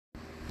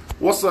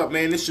What's up,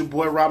 man? It's your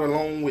boy Rod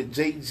Alone with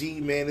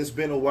JG, man. It's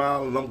been a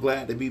while, and I'm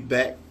glad to be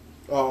back.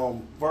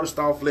 First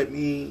off, let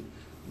me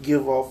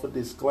give off a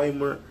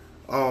disclaimer.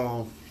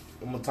 I'm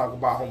gonna talk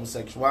about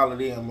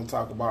homosexuality. I'm gonna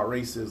talk about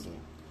racism.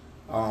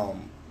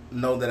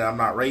 Know that I'm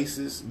not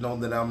racist. Know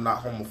that I'm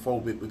not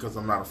homophobic because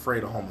I'm not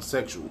afraid of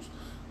homosexuals.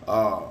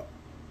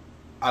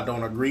 I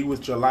don't agree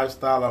with your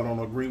lifestyle. I don't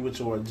agree with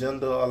your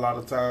agenda. A lot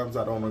of times,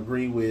 I don't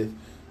agree with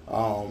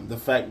the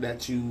fact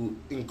that you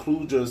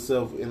include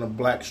yourself in a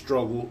black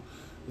struggle.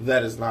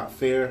 That is not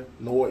fair,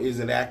 nor is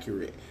it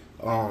accurate.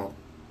 But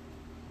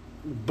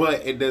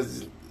it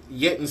does,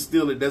 yet and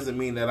still, it doesn't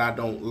mean that I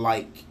don't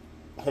like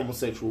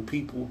homosexual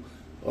people.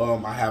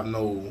 I have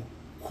no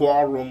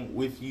quarrel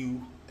with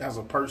you as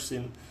a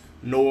person,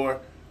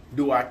 nor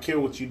do I care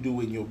what you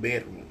do in your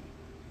bedroom.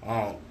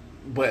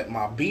 But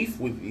my beef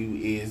with you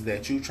is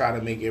that you try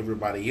to make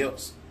everybody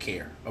else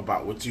care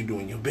about what you do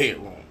in your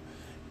bedroom,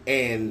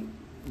 and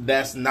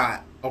that's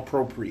not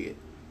appropriate.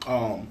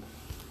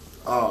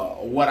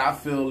 What I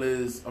feel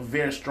is a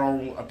very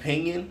strong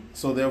opinion,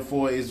 so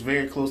therefore it's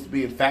very close to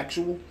being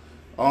factual.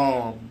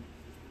 But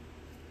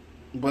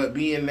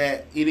being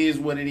that it is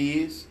what it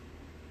is,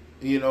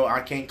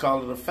 I can't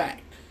call it a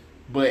fact.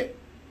 But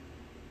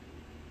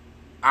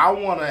I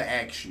want to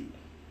ask you,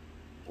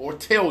 or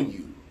tell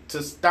you,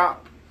 to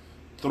stop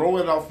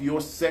throwing off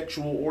your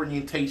sexual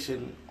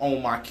orientation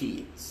on my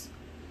kids,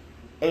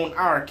 on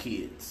our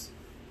kids.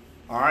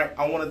 Alright?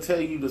 I want to tell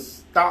you to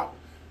stop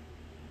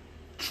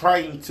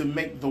trying to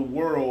make the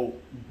world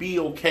be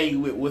okay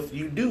with what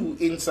you do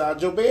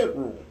inside your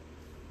bedroom.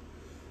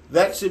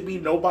 That should be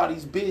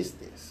nobody's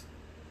business.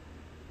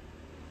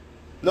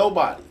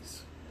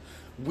 Nobody's.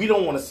 We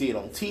don't want to see it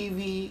on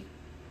TV.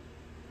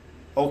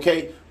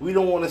 Okay? We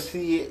don't want to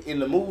see it in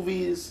the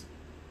movies.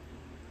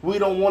 We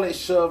don't want it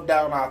shoved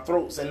down our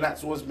throats, and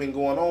that's what's been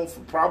going on for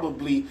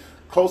probably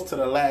close to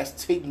the last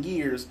 10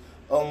 years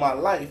of my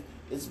life.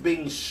 It's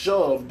being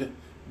shoved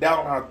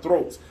down our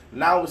throats.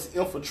 Now it's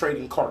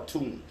infiltrating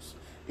cartoons.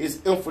 It's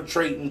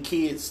infiltrating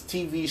kids'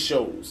 TV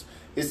shows.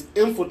 It's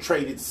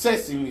infiltrated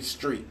Sesame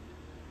Street.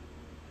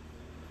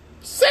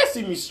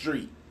 Sesame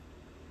Street.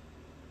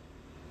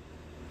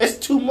 It's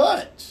too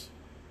much.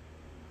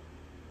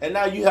 And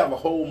now you have a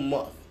whole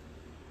month.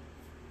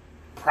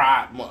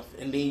 Pride Month.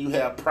 And then you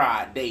have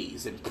Pride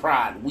Days and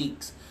Pride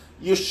Weeks.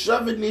 You're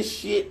shoving this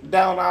shit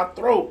down our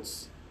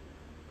throats.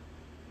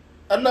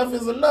 Enough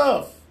is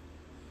enough.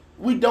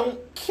 We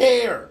don't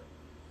care.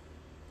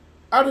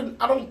 I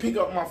don't pick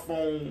up my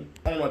phone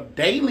on a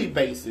daily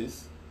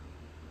basis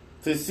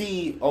to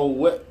see,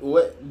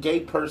 what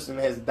gay person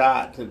has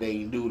died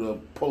today due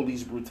to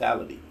police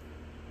brutality.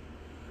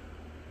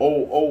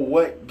 Or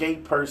what gay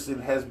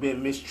person has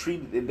been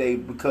mistreated today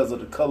because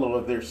of the color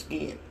of their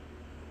skin.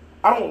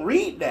 I don't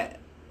read that.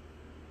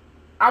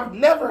 I've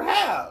never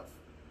have.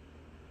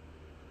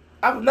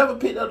 I've never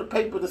picked up the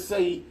paper to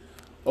say,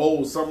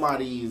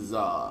 somebody's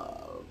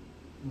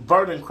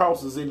burning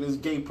crosses in this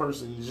gay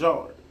person's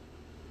yard.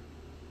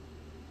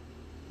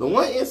 The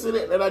one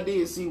incident that I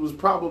did see was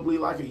probably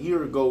like a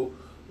year ago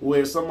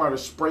where somebody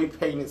spray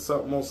painted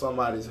something on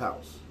somebody's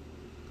house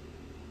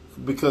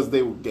because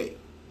they were gay.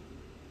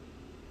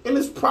 And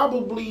it's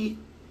probably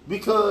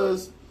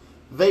because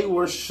they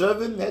were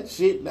shoving that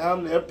shit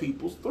down their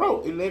people's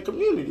throat in their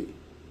community.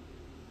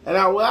 And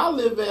now where I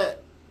live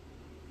at,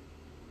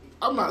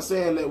 I'm not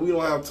saying that we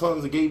don't have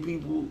tons of gay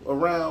people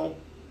around,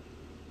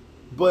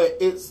 but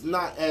it's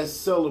not as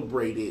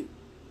celebrated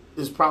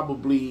as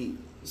probably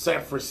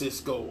San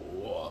Francisco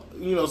or,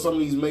 some of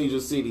these major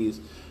cities,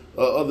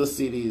 other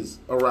cities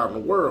around the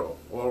world,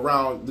 or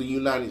around the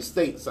United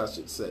States, I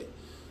should say.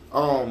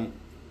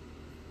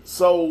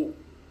 So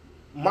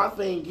my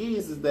thing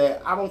is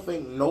that I don't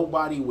think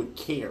nobody would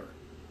care.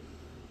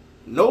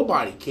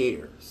 Nobody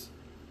cares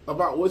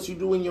about what you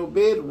do in your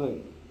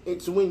bedroom.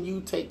 It's when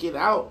you take it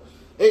out.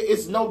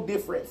 It's no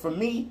different. For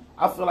me,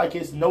 I feel like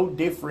it's no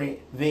different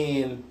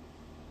than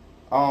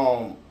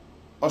a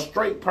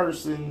straight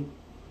person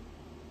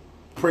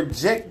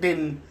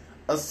projecting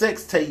a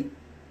sex tape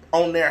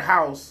on their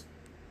house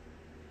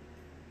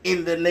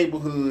in the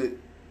neighborhood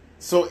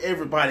so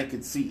everybody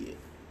could see it.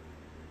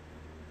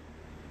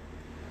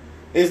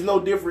 It's no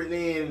different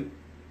than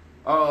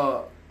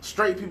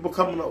straight people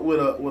coming up with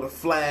a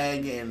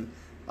flag and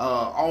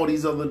all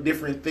these other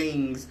different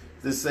things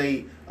to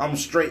say I'm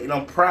straight and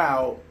I'm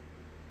proud.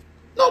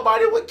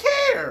 Nobody would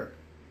care.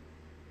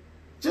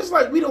 Just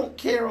like we don't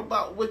care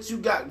about what you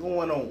got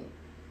going on.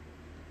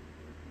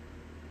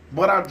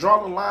 But I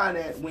draw the line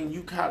at when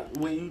you try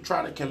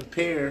to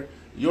compare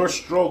your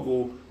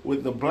struggle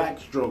with the black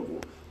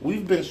struggle.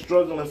 We've been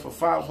struggling for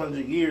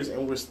 500 years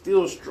and we're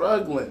still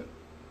struggling.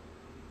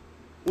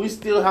 We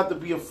still have to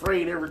be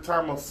afraid every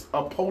time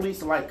a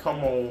police light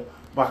come on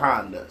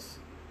behind us.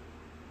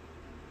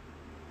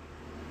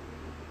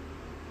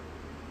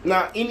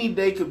 Now, any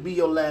day could be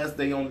your last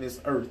day on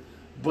this earth.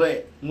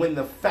 But when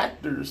the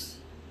factors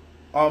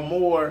are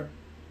more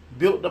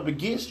built up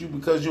against you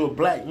because you're a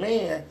black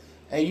man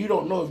and you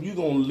don't know if you're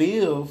going to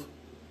live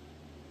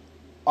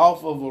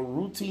off of a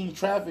routine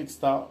traffic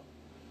stop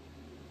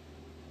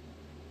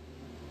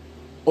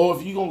or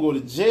if you're going to go to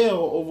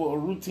jail over a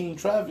routine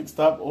traffic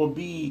stop, or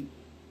be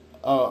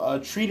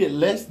treated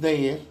less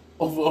than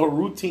over a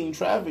routine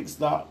traffic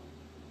stop,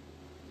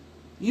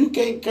 you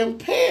can't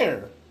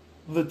compare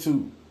the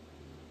two.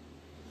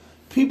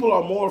 People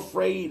are more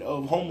afraid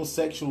of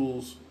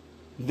homosexuals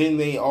than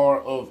they are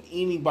of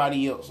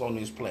anybody else on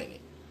this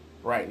planet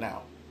right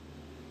now.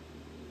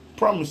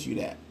 Promise you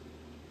that.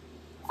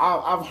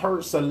 I've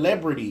heard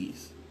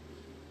celebrities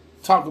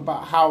talk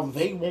about how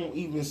they won't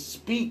even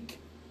speak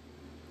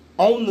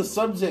on the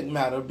subject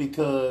matter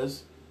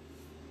because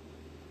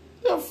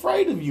they're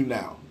afraid of you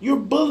now. You're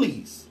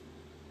bullies.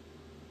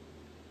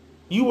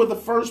 You were the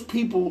first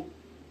people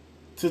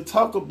to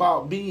talk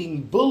about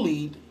being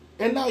bullied,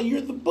 and now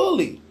you're the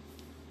bully.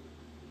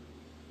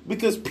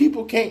 Because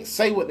people can't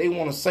say what they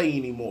want to say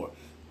anymore.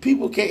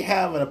 People can't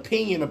have an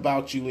opinion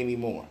about you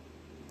anymore.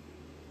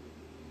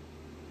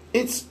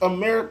 It's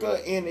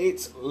America and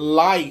it's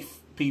life,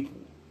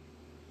 people.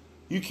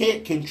 You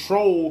can't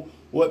control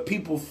what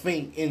people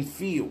think and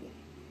feel.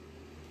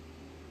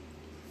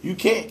 You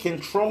can't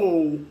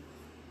control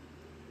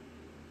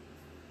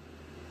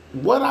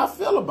what I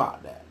feel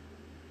about that.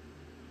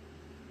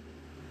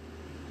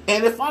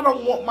 And if I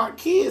don't want my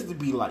kids to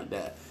be like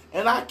that,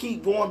 and I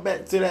keep going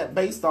back to that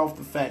based off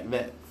the fact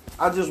that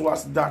I just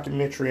watched a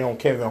documentary on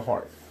Kevin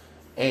Hart,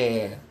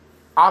 and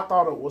I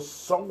thought it was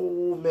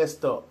so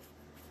messed up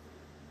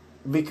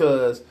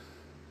because,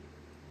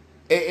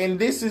 and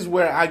this is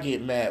where I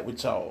get mad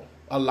with y'all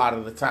a lot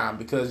of the time,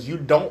 because you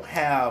don't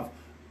have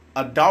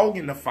a dog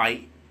in the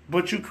fight,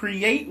 but you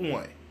create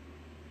one.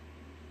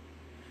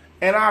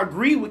 And I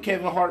agree with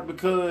Kevin Hart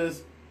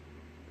because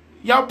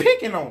y'all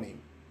picking on him.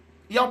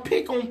 Y'all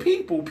pick on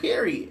people,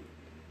 period.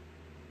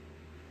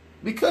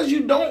 Because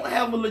you don't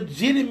have a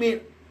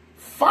legitimate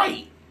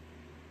fight.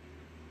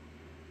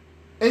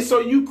 And so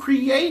you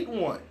create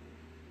one.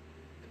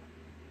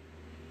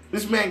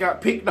 This man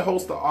got picked to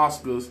host the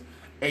Oscars,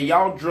 and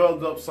y'all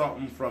drug up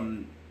something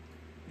from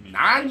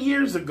 9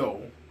 years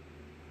ago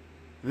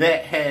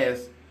that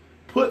has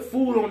put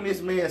food on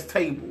this man's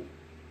table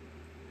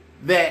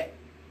that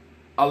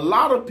a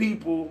lot of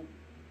people,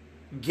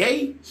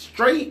 gay,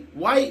 straight,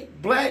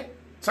 white, black,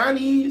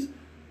 Chinese,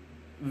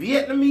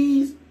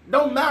 Vietnamese,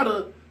 don't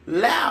matter,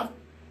 laughed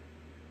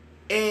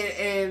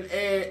and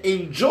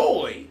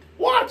enjoyed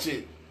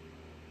watching.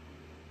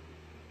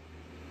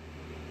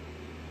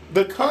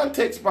 The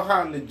context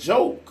behind the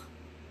joke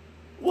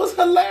was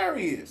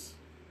hilarious.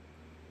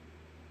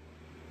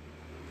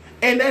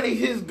 And that is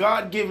his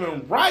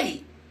God-given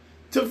right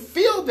to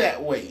feel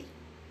that way.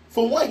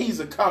 For one, he's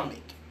a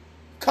comic.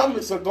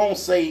 Comics are going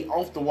to say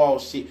off-the-wall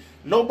shit.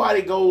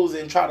 Nobody goes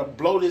and try to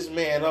blow this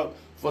man up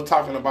for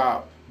talking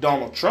about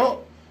Donald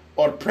Trump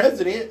or the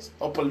presidents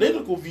or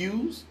political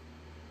views.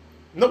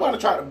 Nobody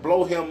tried to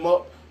blow him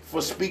up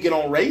for speaking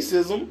on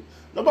racism.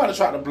 Nobody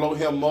tried to blow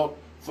him up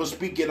for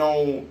speaking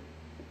on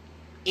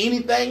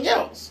anything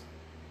else.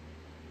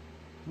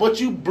 But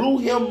you blew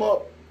him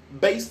up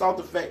based off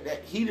the fact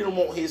that he didn't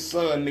want his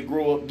son to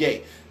grow up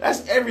gay.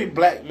 That's every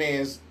black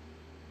man's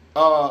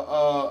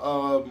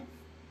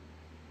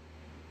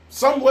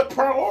somewhat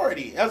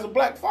priority as a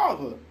black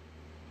father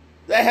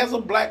that has a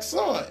black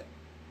son.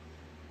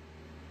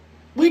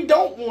 We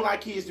don't want our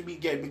kids to be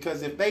gay,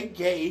 because if they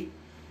gay,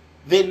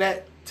 then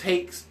that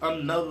takes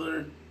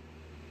another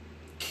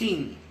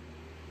king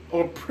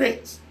or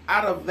prince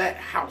out of that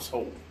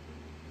household.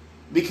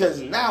 Because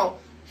now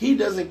he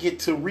doesn't get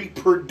to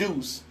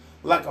reproduce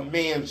like a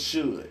man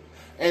should.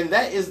 And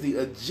that is the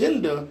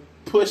agenda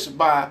pushed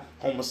by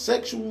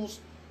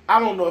homosexuals. I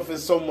don't know if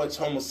it's so much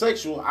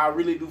homosexual. I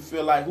really do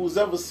feel like who's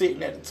ever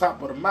sitting at the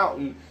top of the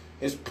mountain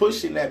is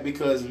pushing that,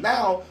 because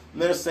now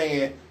they're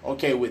saying,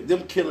 okay, with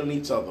them killing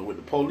each other, with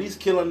the police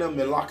killing them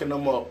and locking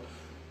them up,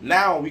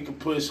 now we can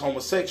push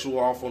homosexual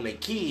off on their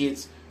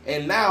kids,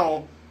 and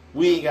now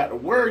we ain't got to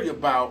worry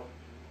about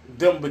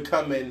them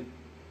becoming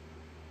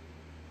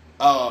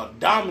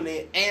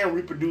dominant and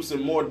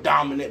reproducing more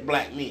dominant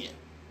black men.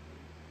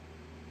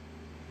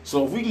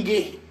 So if we can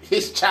get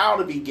his child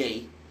to be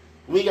gay,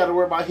 we ain't got to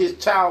worry about his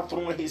child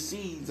throwing his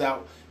seeds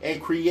out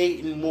and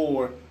creating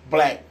more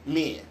black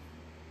men.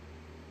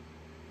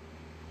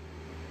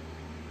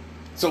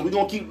 So we're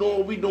going to keep doing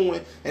what we're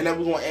doing, and then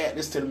we're going to add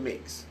this to the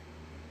mix.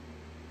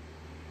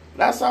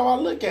 That's how I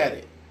look at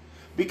it.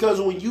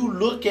 Because when you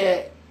look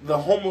at the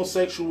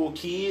homosexual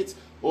kids,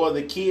 or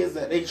the kids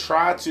that they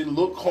try to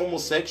look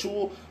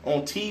homosexual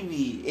on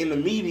TV, in the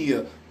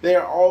media,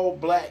 they're all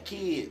black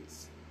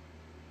kids.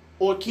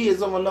 Or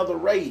kids of another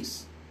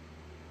race.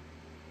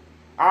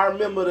 I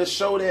remember the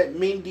show that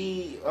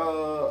Mindy,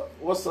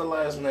 what's her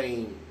last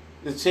name?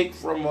 The chick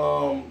from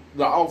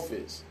The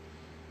Office.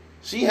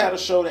 She had a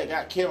show that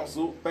got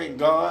canceled, thank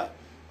God,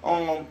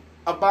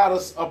 about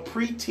a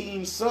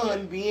preteen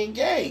son being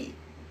gay.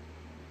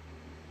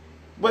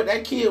 But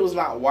that kid was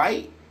not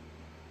white.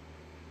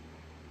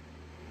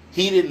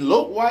 He didn't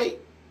look white.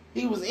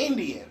 He was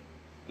Indian.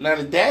 Now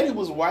the daddy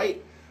was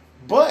white,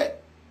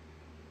 but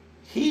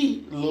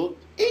he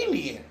looked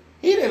Indian.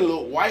 He didn't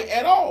look white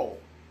at all.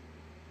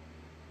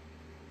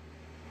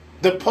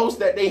 The post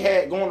that they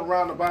had going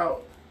around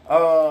about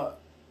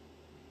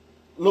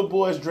little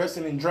boys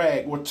dressing in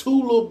drag were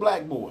two little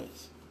black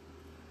boys.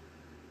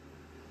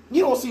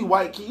 You don't see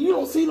white kids. You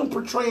don't see them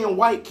portraying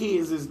white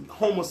kids as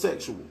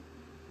homosexual.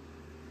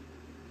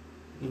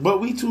 But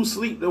we too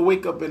sleep to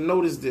wake up and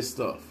notice this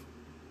stuff.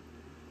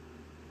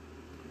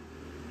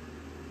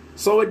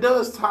 So it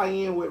does tie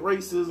in with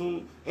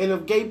racism. And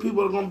if gay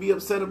people are going to be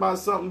upset about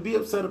something, be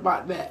upset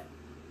about that.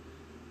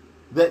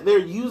 That they're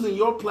using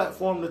your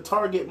platform to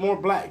target more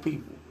black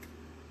people.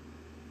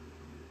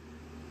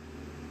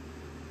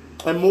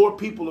 And more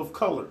people of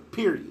color,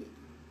 period.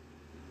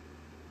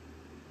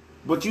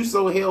 But you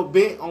so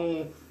hell-bent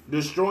on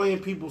destroying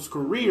people's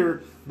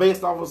career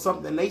based off of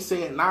something they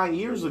said 9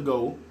 years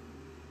ago.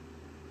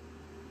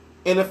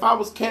 And if I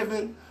was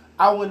Kevin,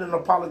 I wouldn't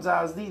have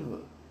apologized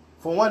either.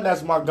 For one,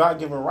 that's my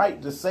God-given right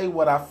to say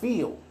what I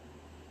feel.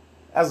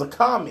 As a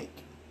comic.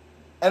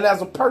 And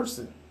as a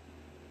person.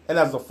 And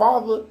as a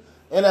father.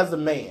 And as a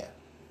man.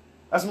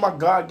 That's my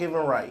God-given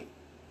right.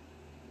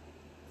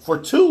 For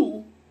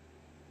two,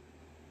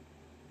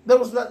 there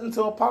was nothing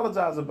to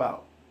apologize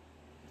about.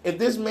 If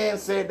this man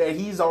said that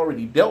he's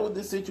already dealt with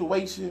this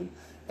situation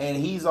and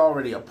he's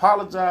already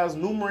apologized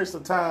numerous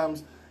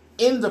times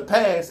in the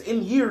past,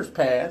 in years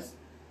past,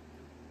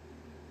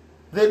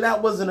 then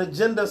that was an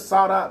agenda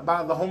sought out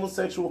by the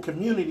homosexual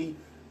community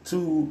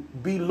to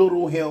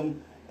belittle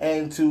him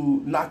and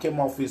to knock him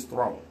off his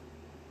throne.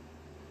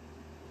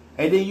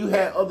 And then you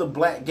had other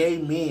black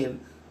gay men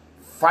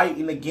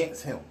fighting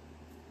against him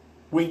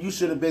when you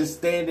should have been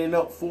standing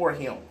up for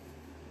him.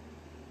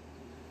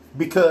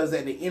 Because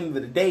at the end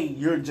of the day,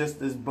 you're just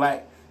this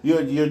black,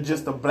 you're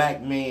just a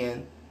black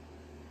man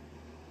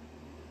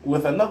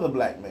with another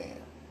black man.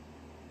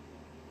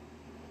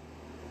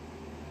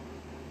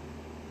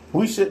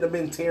 We shouldn't have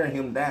been tearing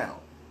him down.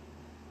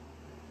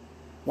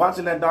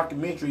 Watching that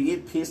documentary,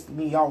 it pissed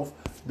me off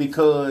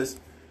because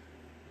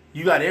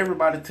you got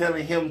everybody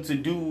telling him to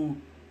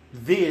do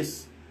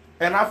this,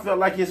 and I felt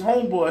like his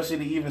homeboy should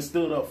have even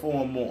stood up for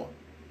him more.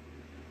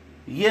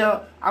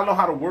 Yeah, I know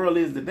how the world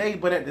is today,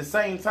 but at the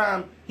same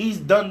time, he's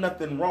done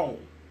nothing wrong.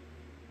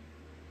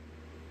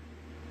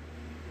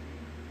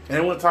 And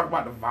they want to talk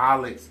about the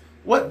violence.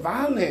 What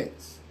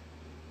violence?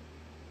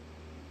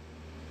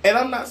 And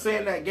I'm not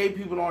saying that gay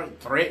people aren't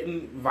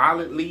threatened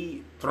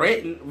violently,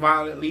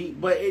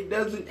 but it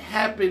doesn't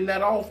happen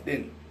that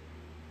often.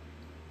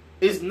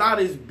 It's not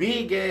as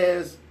big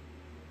as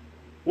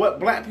what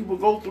black people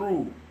go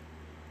through.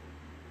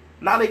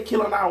 Now they're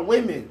killing our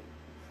women.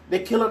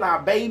 They're killing our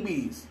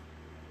babies.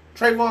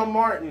 Trayvon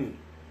Martin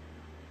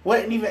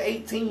wasn't even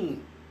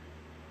 18.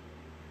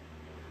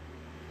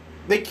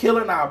 They're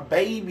killing our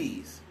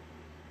babies.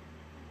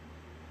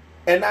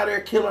 And now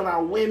they're killing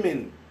our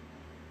women.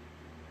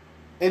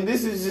 And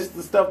this is just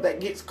the stuff that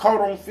gets caught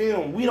on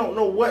film. We don't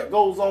know what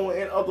goes on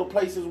in other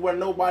places where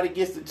nobody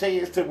gets the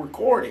chance to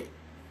record it.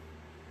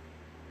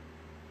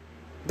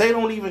 They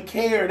don't even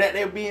care that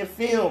they're being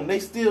filmed. They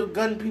still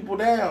gun people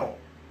down.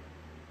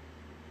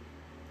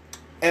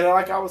 And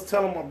like I was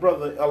telling my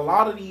brother, a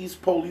lot of these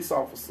police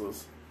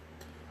officers,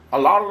 a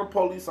lot of the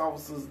police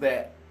officers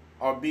that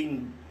are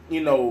being,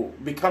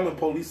 becoming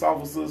police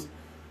officers,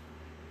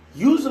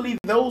 usually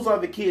those are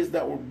the kids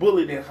that were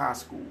bullied in high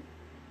school.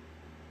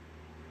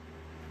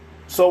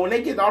 So when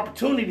they get the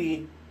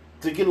opportunity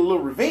to get a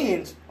little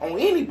revenge on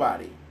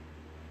anybody,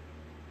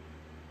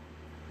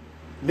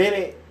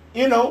 then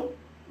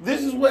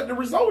this is what the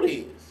result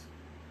is.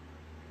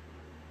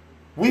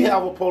 We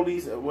have a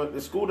police, the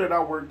school that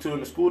I work to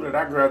and the school that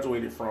I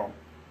graduated from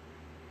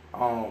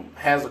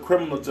has a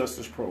criminal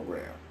justice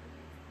program.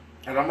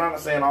 And I'm not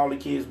saying all the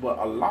kids, but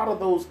a lot of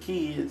those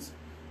kids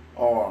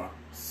are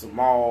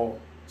small,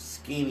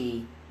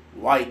 skinny,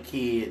 white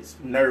kids,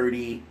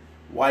 nerdy,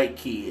 white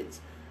kids.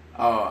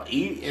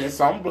 And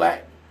some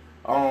black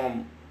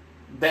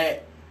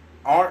that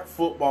aren't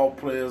football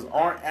players,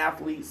 aren't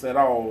athletes at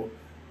all.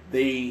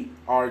 They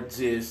are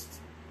just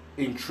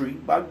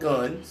intrigued by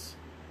guns,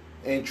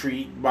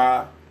 intrigued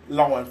by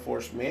law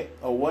enforcement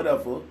or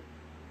whatever,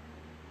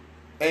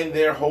 and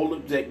their whole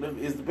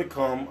objective is to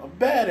become a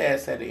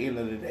badass at the end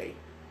of the day.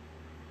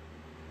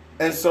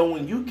 And so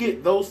when you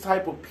get those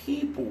type of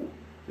people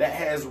that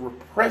has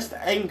repressed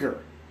anger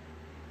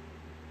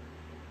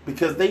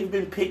because they've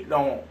been picked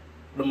on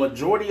the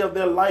majority of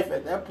their life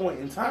at that point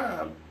in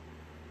time,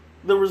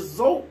 the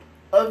result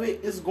of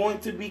it is going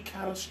to be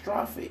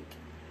catastrophic.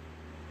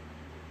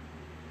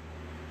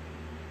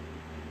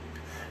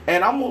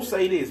 And I'm going to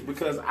say this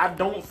because I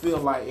don't feel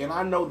like, and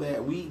I know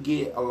that we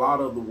get a lot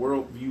of the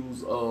world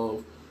views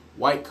of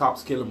white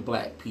cops killing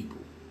black people.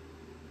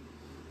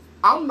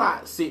 I'm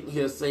not sitting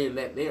here saying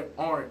that there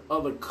aren't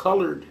other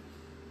colored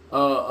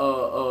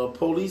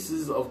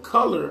polices of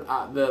color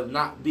out there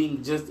not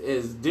being just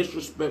as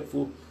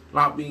disrespectful,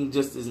 not being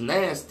just as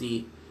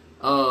nasty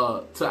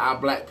to our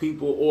black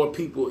people or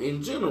people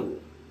in general.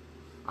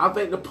 I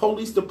think the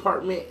police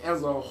department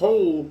as a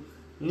whole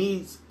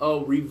needs a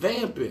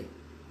revamping.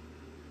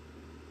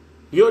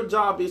 Your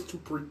job is to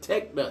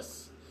protect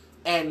us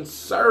and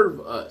serve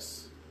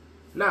us.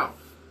 Now,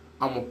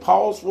 I'm going to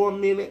pause for a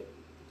minute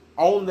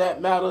on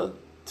that matter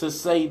to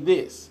say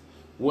this.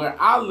 Where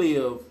I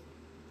live,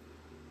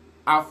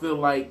 I feel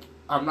like,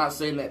 I'm not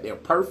saying that they're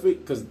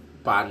perfect, because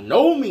by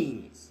no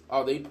means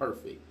are they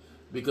perfect.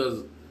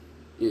 Because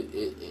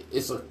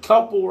it's a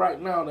couple right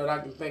now that I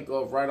can think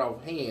of right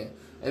offhand.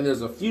 And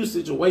there's a few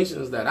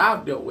situations that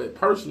I've dealt with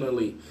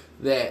personally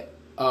that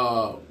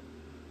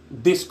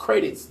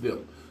discredits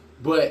them.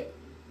 But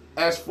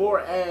as far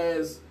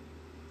as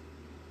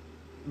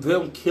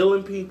them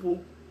killing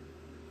people,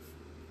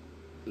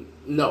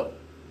 no.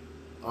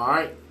 All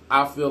right?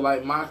 I feel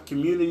like my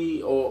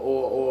community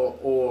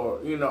or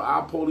you know,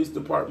 our police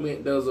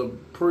department does a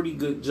pretty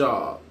good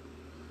job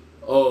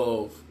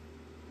of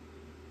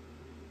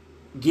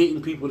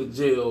getting people to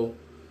jail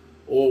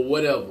or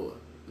whatever.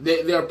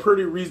 They're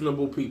pretty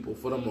reasonable people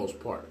for the most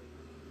part.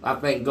 I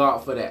thank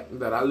God for that.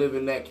 That I live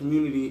in that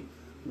community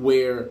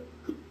where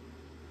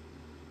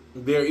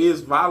there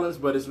is violence,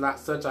 but it's not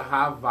such a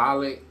high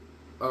violent.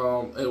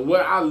 And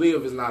where I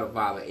live is not a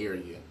violent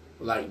area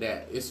like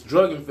that. It's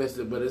drug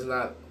infested, but it's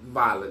not a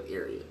violent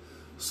area.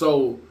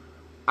 So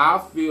I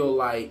feel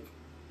like,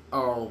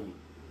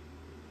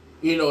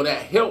 you know,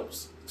 that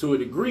helps to a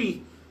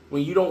degree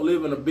when you don't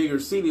live in a bigger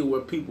city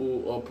where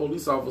people or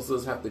police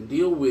officers have to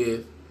deal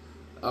with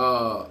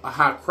a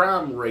high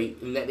crime rate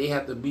and that they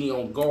have to be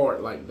on guard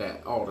like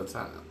that all the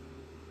time.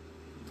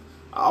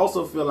 I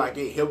also feel like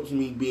it helps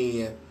me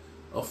being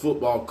a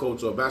football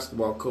coach or a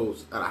basketball coach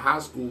at a high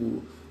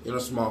school in a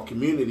small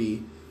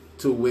community,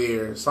 to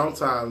where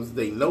sometimes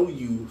they know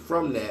you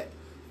from that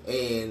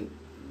and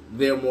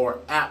they're more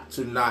apt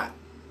to not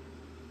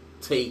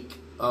take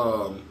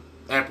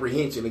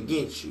apprehension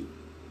against you.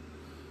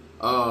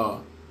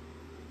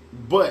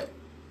 But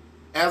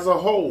as a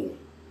whole,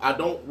 I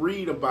don't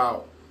read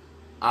about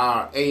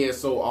our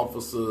ASO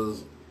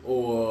officers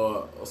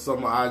or some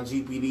of our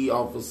GPD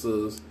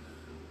officers,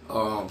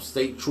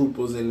 state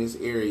troopers in this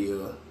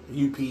area,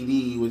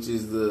 UPD, which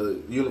is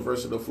the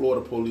University of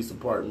Florida Police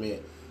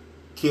Department,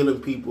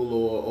 killing people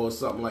or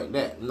something like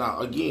that. Now,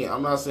 again,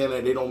 I'm not saying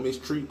that they don't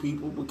mistreat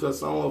people, because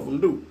some of them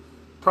do.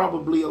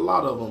 Probably a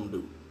lot of them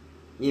do.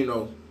 You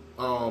know,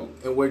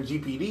 and where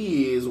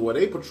GPD is, where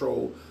they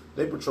patrol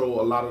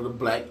a lot of the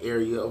black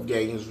area of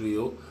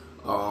Gainesville,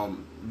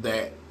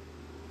 that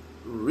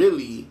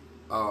really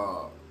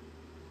are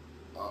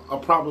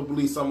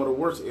probably some of the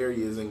worst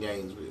areas in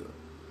Gainesville.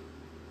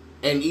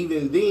 And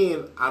even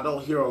then, I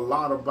don't hear a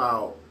lot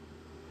about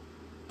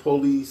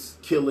police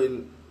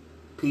killing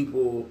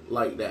people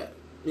like that.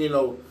 You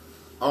know,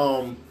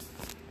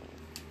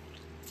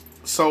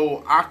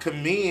 so I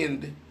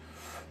commend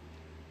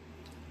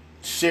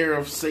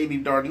Sheriff Sadie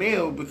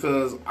Darnell,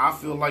 because I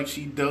feel like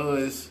she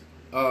does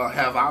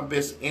have our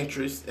best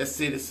interests as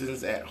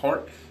citizens at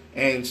heart,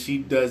 and she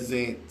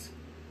doesn't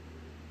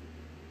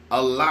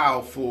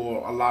allow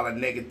for a lot of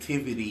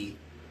negativity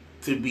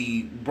to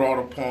be brought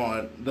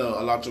upon the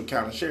Alachua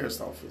County Sheriff's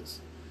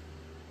Office.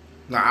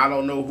 Now, I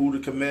don't know who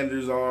the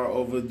commanders are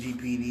over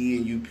GPD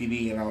and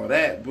UPD and all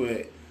that,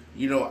 but,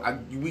 you know,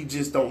 we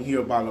just don't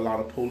hear about a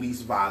lot of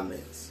police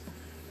violence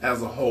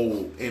as a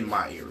whole in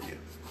my area.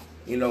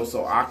 You know,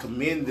 so I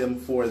commend them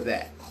for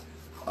that.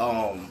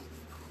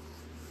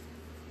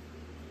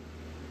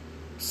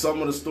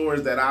 Some of the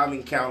stories that I've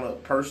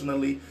encountered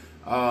personally,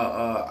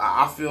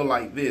 I feel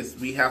like this.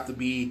 We have to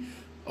be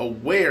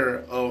aware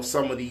of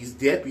some of these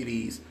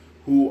deputies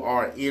who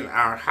are in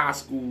our high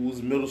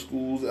schools, middle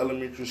schools,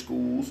 elementary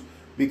schools,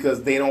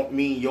 because they don't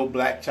mean your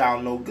black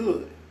child no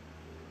good.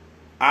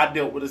 I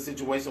dealt with a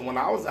situation when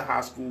I was in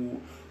high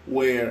school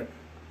where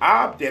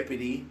our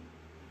deputy,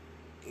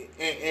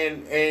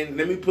 and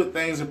let me put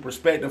things in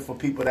perspective for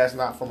people that's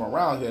not from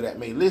around here that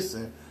may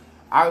listen.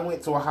 I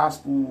went to a high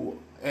school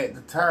at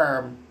the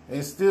time,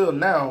 and still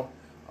now,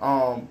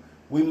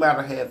 we might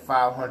have had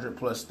 500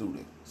 plus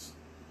students.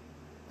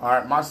 All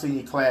right, my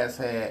senior class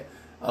had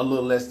a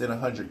little less than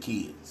 100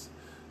 kids.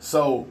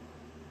 So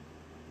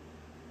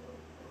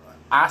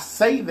I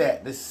say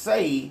that to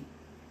say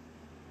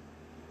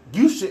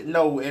you should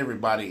know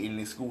everybody in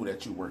the school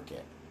that you work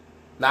at.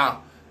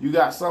 Now, you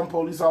got some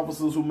police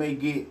officers who may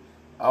get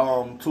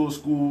to a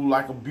school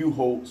like a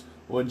Buchholz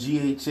or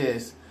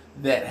GHS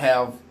that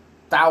have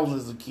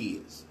thousands of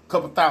kids, a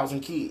couple thousand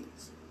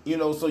kids. You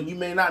know, so you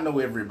may not know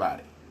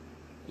everybody.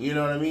 You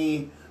know what I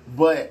mean?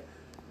 But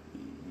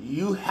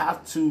you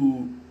have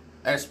to,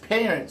 as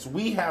parents,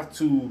 we have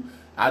to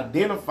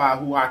identify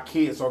who our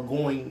kids are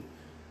going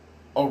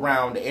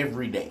around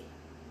every day.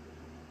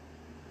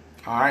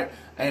 All right?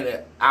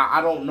 And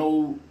I don't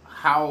know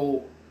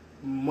how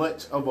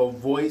much of a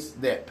voice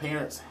that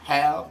parents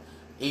have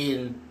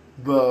in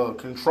the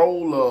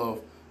control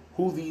of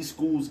who these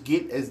schools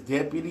get as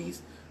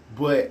deputies,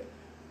 but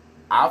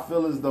I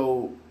feel as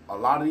though a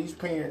lot of these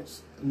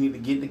parents need to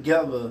get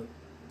together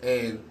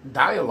and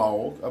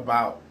dialogue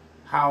about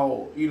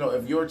how, you know,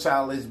 if your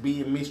child is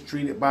being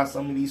mistreated by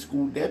some of these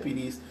school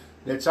deputies,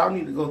 that y'all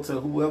need to go to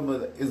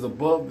whoever is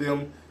above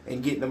them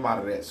and get them out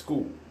of that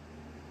school.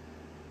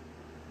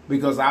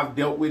 Because I've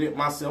dealt with it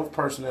myself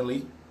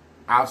personally.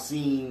 I've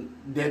seen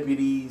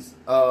deputies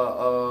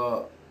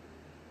over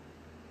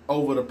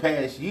the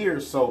past year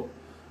or so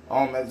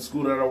at the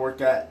school that I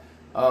work at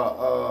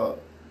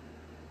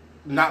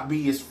not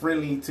be as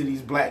friendly to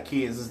these black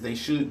kids as they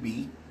should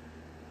be.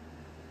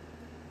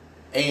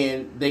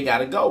 And they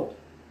gotta go.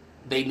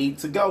 They need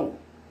to go.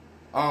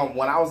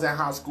 When I was in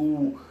high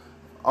school,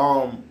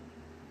 I'm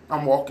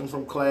walking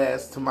from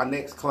class to my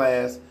next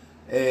class,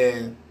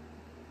 and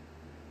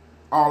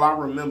all I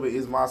remember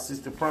is my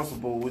assistant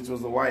principal, which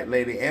was a white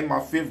lady, and my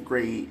 5th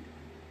grade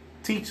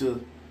teacher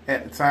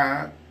at the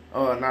time.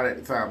 Not at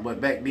the time,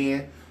 but back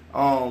then,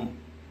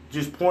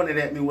 just pointed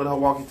at me with her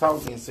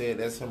walkie-talkie and said,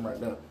 "That's him right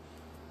there."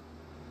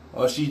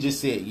 Or she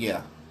just said,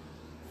 "Yeah."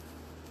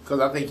 Because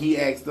I think he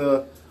asked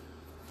her,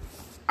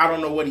 I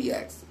don't know what he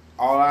asked.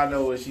 All I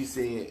know is she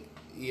said,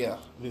 "Yeah,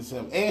 this is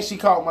him." And she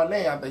called my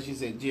name. I think she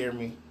said,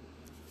 "Jeremy,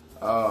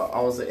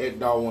 Officer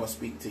Ekdahl want to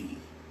speak to you."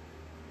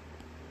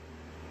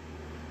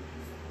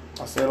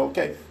 I said,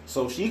 "Okay."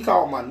 So she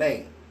called my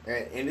name.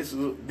 And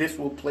this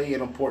will play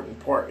an important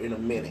part in a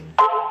minute.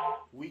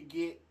 We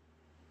get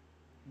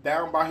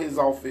down by his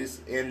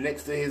office, and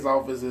next to his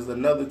office is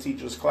another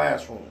teacher's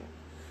classroom.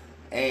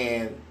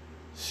 And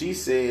she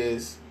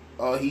says,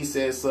 he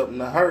says something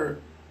to her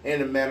in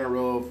the manner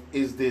of,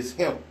 "Is this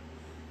him?"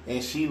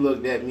 And she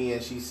looked at me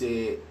and she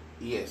said,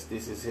 "Yes,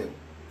 this is him."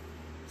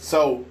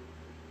 So,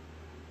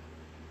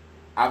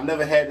 I've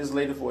never had this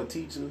lady for a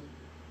teacher.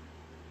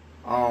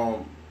 I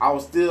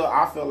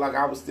felt like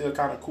I was still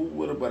kind of cool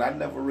with her, but I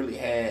never really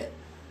had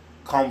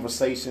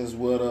conversations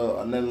with her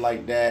or nothing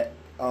like that.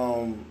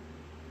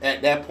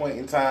 At that point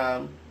in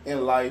time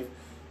in life,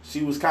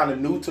 she was kind of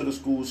new to the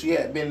school. She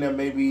had been there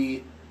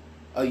maybe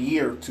a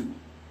year or two.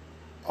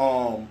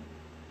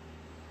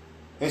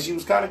 And she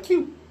was kind of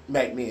cute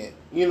back then,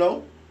 you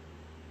know?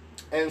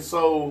 And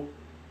so,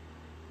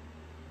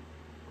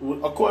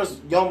 of course,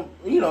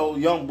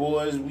 young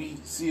boys, we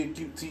see a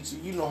cute teacher,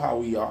 you know how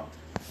we are.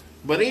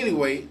 But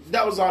anyway,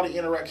 that was all the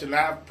interaction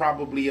I've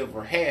probably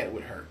ever had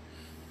with her.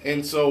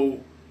 And so,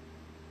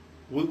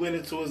 we went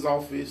into his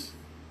office,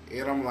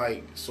 and I'm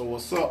like, "So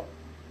what's up?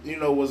 You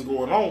know, what's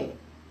going on?"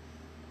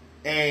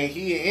 And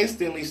he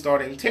instantly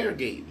started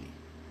interrogating me.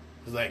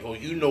 He's like, "Oh,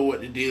 you know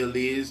what the deal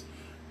is.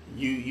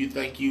 You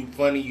think you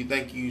funny, you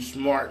think you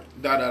smart,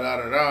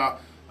 da-da-da-da-da.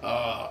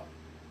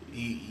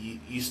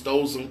 You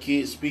stole some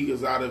kid's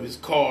speakers out of his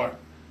car,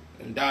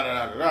 and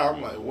da-da-da-da-da."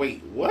 I'm like,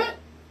 "Wait, what?"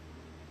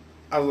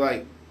 I was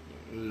like,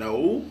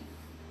 "No."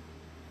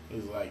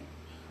 He's like,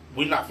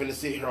 "We're not finna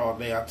sit here all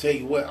day. I'll tell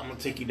you what, I'm gonna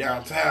take you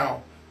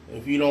downtown.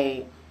 If you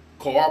don't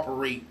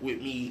cooperate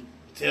with me,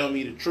 tell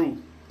me the truth."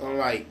 I'm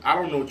like, "I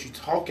don't know what you're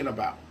talking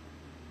about."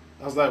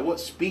 I was like, "What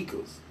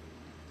speakers?"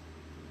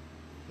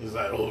 He's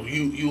like, "Oh,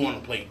 you want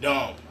to play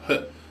dumb."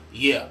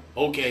 Yeah,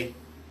 okay.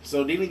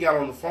 So then he got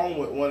on the phone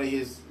with one of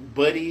his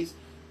buddies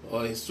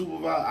or his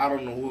supervisor. I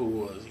don't know who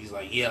it was. He's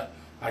like, "Yeah,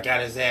 I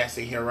got his ass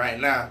in here right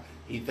now.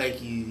 He think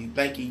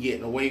he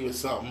getting away with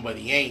something, but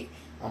he ain't.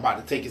 I'm about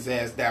to take his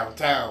ass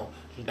downtown."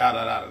 Da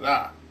da da da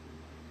da.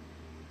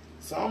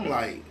 So I'm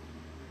like,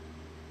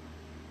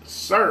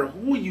 "Sir,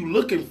 who are you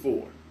looking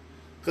for?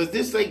 Cause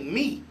this ain't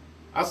me."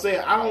 I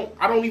said, I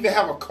don't even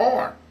have a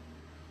car.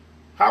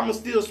 How am I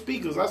steal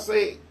speakers?" I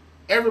say,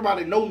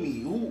 "Everybody know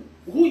me. Who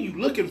are you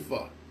looking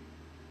for?"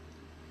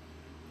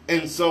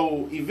 And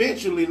so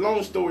eventually,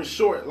 long story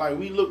short, like,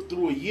 we looked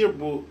through a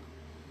yearbook,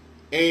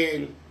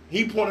 and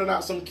he pointed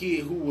out some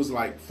kid who was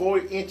like 4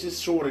 inches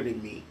shorter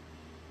than me,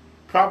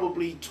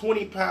 probably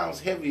 20 pounds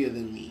heavier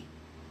than me.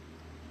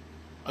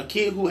 A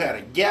kid who had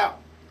a gap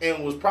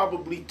and was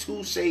probably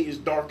 2 shades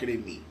darker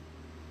than me.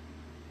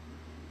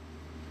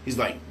 He's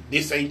like,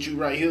 "This ain't you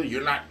right here.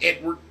 You're not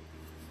Edward."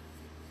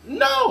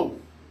 No.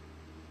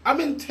 I've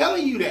been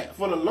telling you that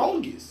for the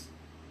longest.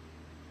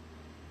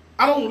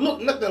 I don't look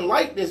nothing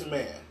like this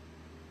man.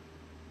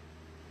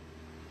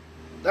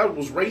 That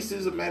was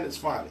racism at its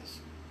finest.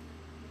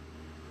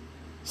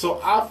 So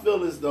I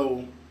feel as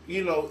though,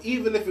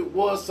 even if it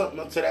was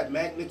something to that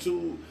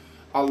magnitude,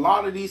 a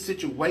lot of these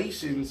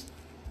situations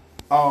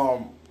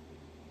don't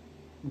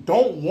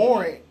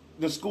warrant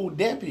the school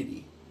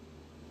deputy.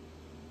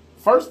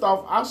 First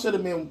off, I should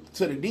have been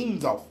to the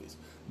dean's office,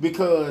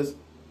 because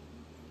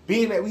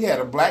being that we had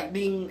a black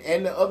dean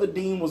and the other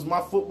dean was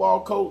my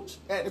football coach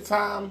at the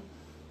time,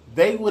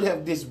 they would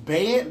have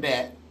disbanded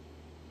that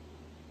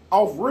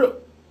off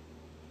rip.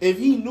 If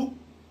he knew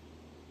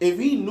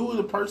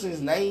the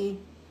person's name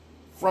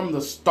from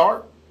the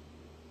start,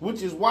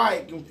 which is why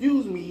it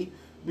confused me,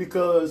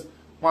 because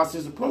my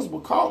assistant principal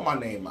called my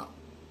name out.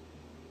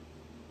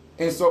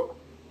 And so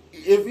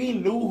if he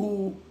knew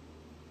who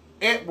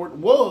Edward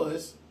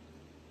was,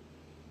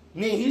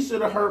 then he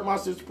should have heard my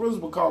assistant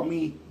principal call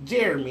me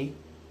Jeremy,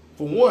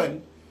 for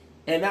one,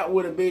 and that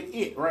would have been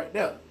it right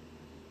there.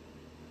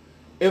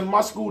 If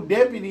my school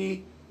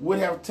deputy would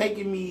have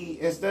taken me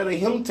instead of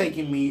him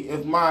taking me,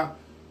 if my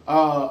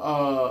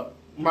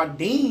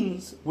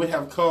deans would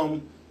have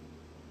come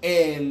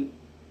and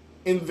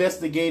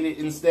investigated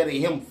instead of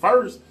him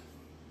first,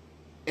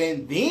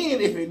 and then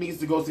if it needs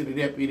to go to the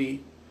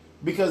deputy,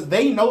 because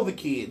they know the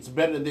kids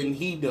better than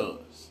he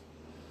does.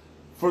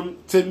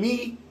 To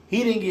me,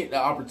 he didn't get the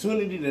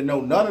opportunity to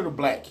know none of the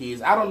black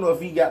kids. I don't know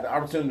if he got the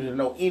opportunity to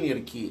know any of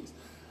the kids.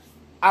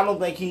 I don't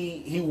think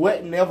he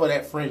wasn't never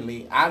that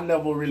friendly. I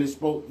never really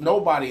spoke.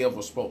 Nobody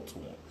ever spoke to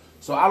him.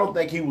 So I don't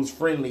think he was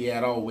friendly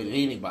at all with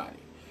anybody.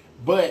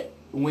 But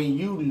when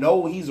you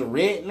know he's a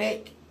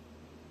redneck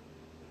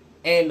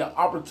and the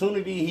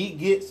opportunity he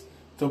gets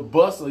to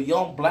bust a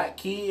young black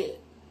kid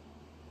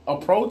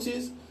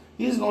approaches,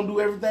 he's going to do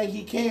everything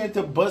he can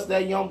to bust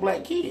that young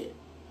black kid.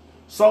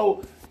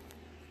 So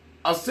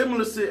I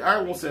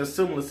won't say a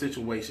similar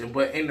situation,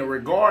 but in the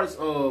regards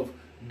of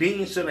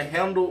Dean should have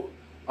handled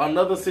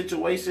another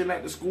situation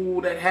at the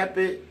school that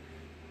happened,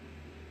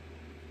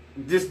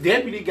 this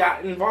deputy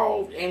got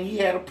involved and he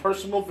had a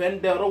personal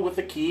vendetta with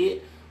a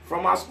kid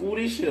from our school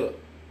this year.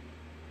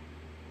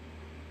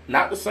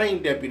 Not the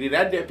same deputy.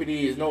 That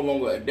deputy is no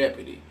longer a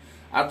deputy.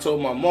 I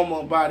told my mama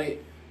about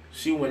it.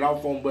 She went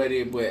off on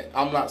Buddy, but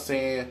I'm not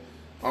saying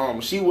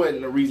she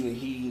wasn't the reason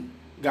he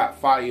got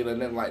fired or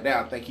nothing like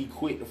that. I think he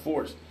quit the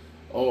force.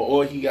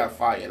 Or he got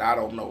fired. I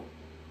don't know.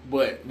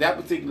 But that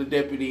particular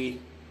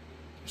deputy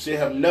should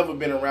have never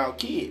been around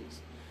kids.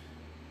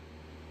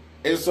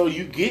 And so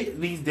you get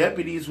these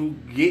deputies who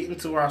get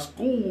into our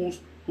schools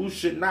who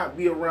should not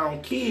be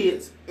around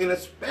kids, and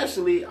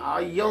especially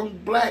our young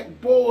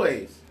black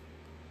boys.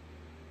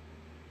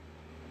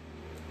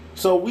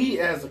 So we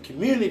as a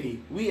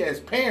community, we as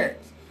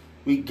parents,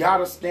 we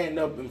gotta stand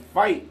up and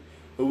fight.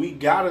 But we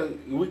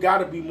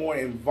gotta be more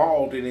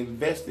involved and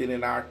invested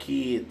in our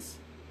kids'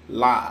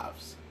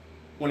 lives.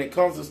 When it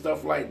comes to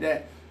stuff like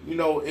that, you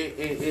know,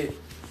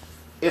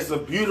 it's a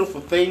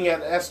beautiful thing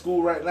at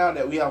school right now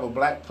that we have a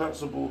black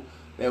principal,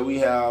 that we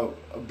have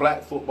a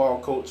black football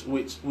coach,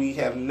 which we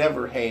have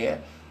never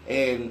had,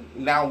 and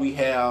now we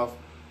have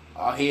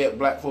a head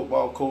black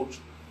football coach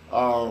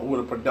with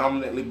a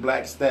predominantly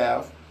black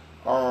staff,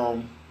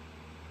 and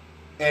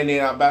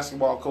then our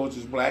basketball coach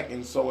is black,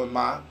 and so am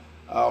I.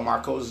 My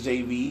coach is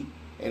JV,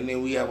 and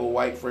then we have a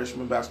white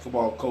freshman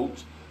basketball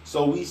coach.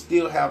 So we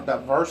still have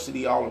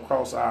diversity all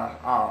across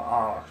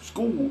our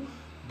school,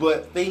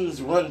 but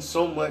things run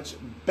so much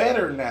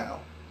better now,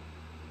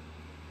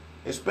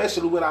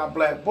 especially with our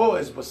black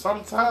boys. But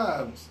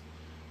sometimes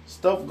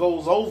stuff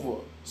goes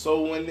over.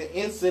 So when the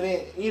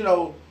incident,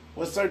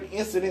 when certain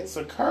incidents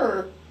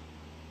occur,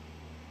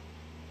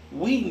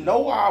 we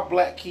know our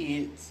black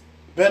kids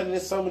better than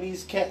some of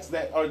these cats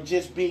that are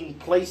just being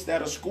placed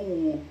at a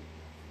school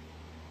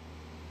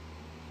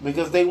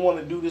because they want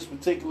to do this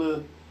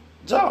particular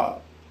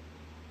job.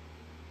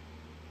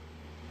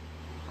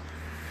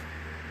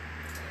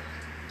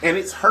 And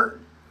it's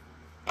hurting.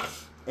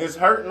 It's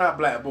hurting our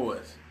black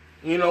boys.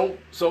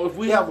 So if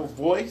we have a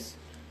voice,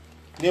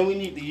 then we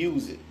need to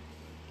use it.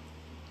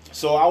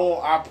 So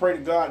I pray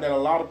to God that a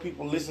lot of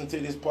people listen to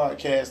this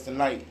podcast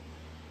tonight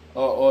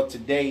or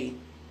today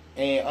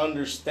and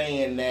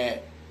understand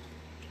that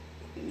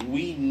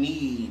we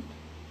need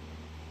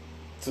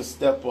to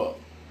step up.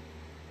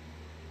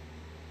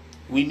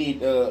 We need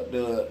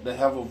to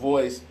have a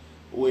voice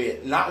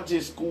with not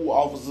just school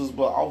officers,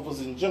 but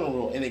officers in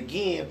general. And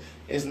again,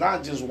 it's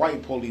not just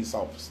white police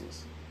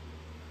officers.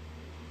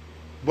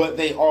 But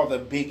they are the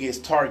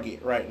biggest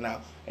target right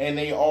now. And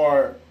they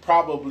are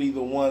probably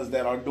the ones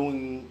that are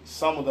doing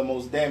some of the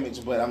most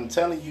damage. But I'm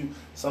telling you,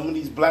 some of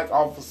these black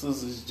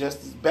officers is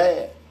just as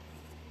bad.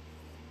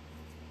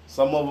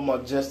 Some of them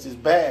are just as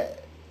bad.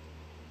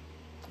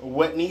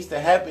 What needs to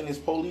happen is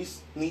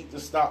police need to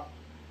stop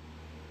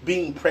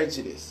being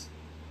prejudiced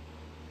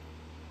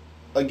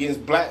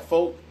against black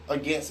folk,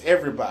 against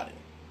everybody.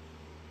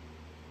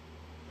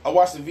 I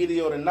watched a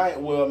video tonight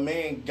where a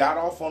man got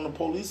off on the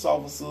police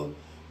officer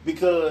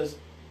because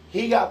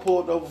he got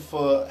pulled over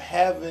for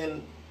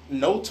having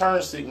no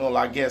turn signal,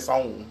 I guess,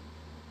 on.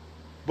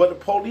 But the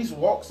police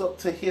walks up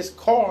to his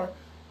car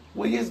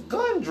with his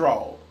gun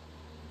drawn.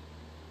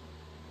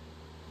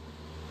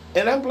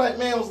 And that black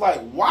man was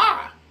like,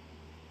 why?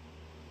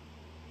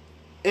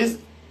 It's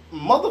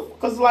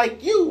motherfuckers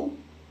like you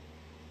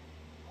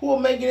who are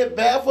making it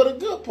bad for the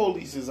good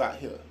police out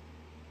here.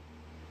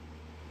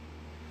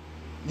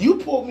 You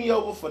pulled me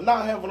over for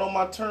not having on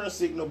my turn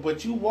signal,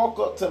 but you walk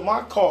up to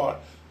my car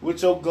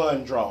with your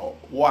gun drawn.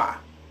 Why?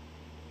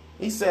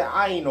 He said,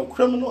 I ain't no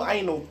criminal, I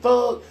ain't no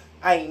thug,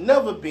 I ain't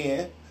never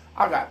been.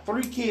 I got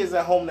 3 kids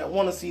at home that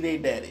want to see their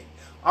daddy.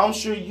 I'm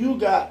sure you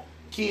got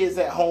kids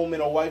at home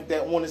and a wife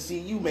that want to see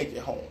you make it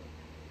home.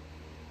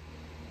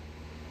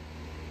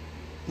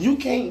 You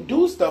can't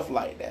do stuff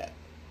like that.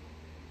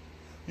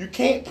 You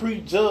can't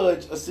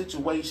prejudge a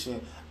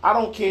situation. I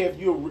don't care if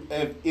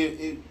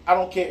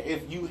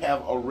you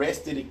have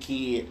arrested a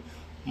kid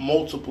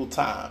multiple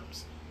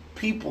times.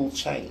 People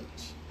change.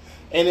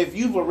 And if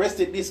you've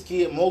arrested this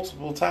kid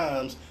multiple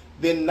times,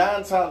 then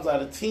 9 times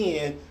out of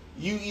 10,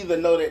 you either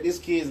know that this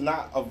kid is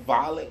not a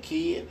violent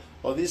kid,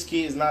 or this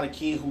kid is not a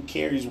kid who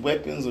carries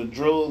weapons or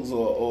drugs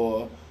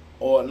or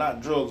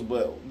not drugs,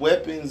 but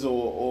weapons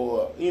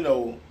or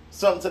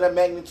something to that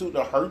magnitude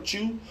to hurt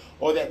you,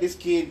 or that this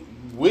kid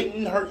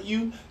wouldn't hurt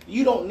you,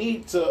 you don't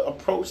need to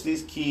approach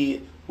this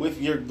kid with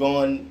your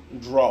gun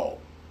drawn.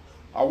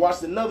 I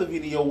watched another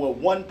video where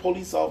one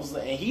police officer,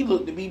 and he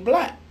looked to be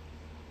black.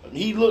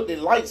 He looked at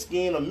light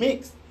skin or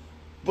mixed,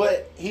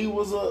 but he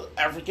was a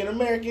African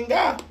American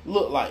guy,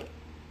 looked like.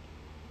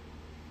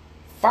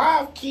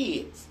 5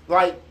 kids.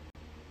 Like,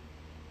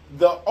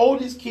 the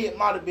oldest kid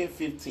might have been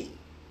 15.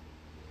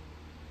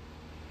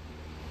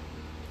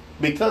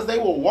 Because they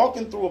were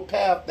walking through a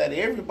path that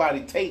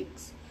everybody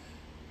takes,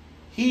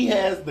 he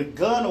has the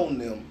gun on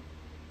them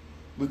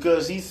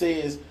because he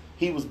says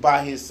he was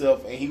by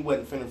himself and he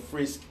wasn't finna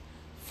frisk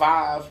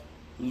 5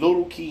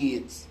 little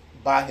kids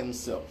by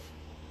himself.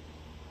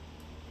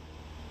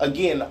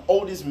 Again, the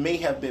oldest may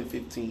have been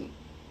 15.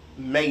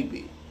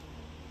 Maybe.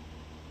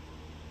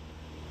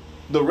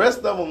 The rest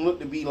of them look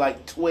to be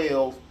like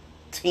 12,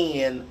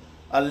 10,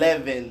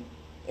 11,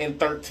 and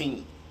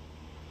 13.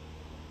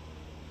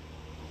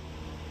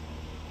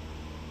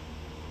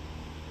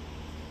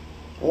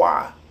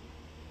 Why?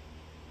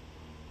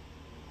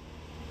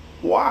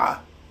 Why?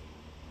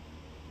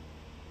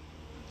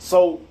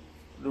 So,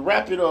 to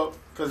wrap it up,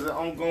 because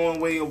I'm going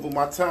way over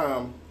my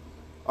time,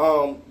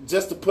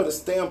 just to put a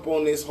stamp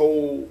on this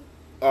whole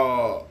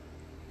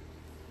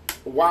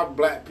why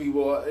black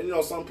people,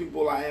 some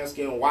people are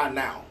asking why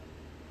now?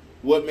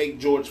 What made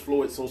George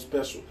Floyd so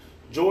special?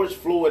 George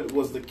Floyd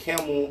was the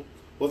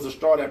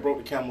straw that broke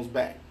the camel's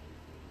back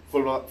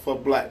for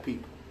black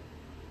people.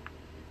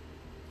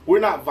 We're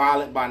not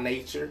violent by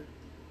nature.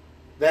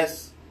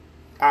 That's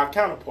our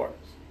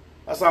counterparts.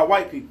 That's our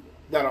white people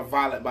that are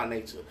violent by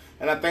nature.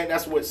 And I think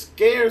that's what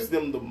scares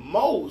them the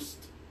most.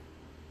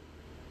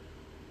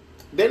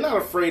 They're not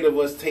afraid of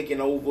us taking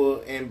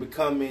over and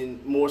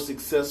becoming more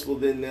successful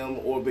than them,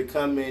 or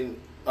becoming,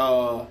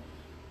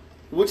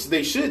 which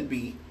they should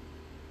be.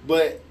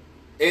 But,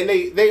 and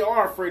they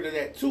are afraid of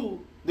that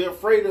too. They're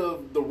afraid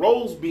of the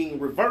roles being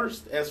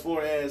reversed as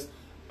far as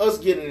us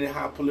getting in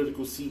high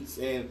political seats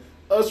and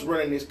us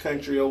running this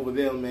country over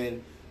them.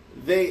 And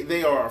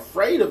they are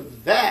afraid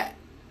of that.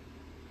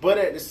 But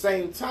at the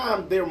same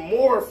time, they're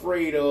more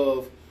afraid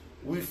of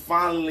we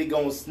finally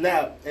gonna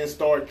snap and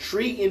start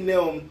treating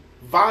them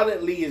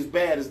violently as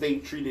bad as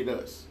they've treated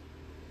us.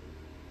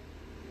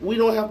 We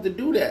don't have to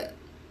do that.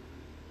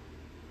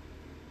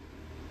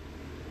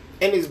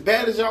 And as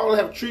bad as y'all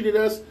have treated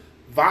us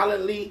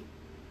violently,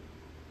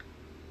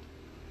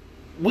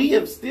 we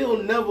have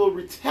still never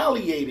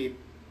retaliated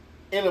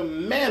in a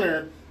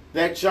manner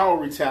that y'all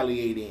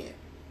retaliate in.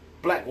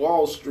 Black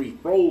Wall Street,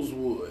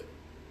 Rosewood,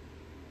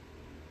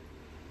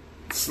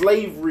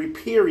 slavery,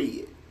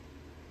 period.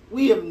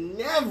 We have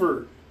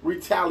never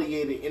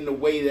retaliated in the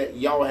way that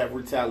y'all have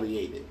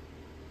retaliated.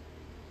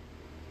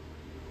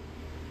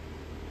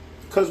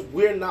 Because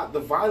we're not the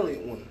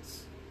violent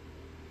ones.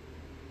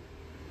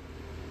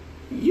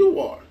 You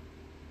are.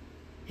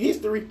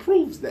 History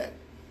proves that.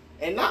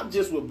 And not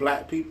just with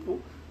black people.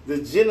 The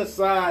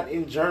genocide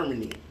in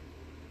Germany.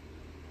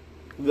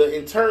 The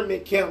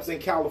internment camps in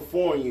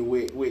California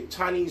with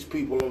Chinese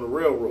people on the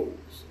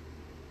railroads.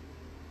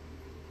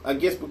 I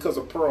guess because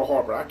of Pearl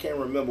Harbor. I can't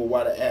remember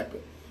why that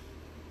happened.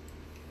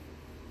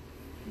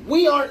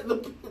 We aren't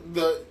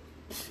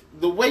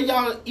the way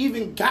y'all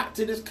even got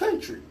to this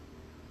country.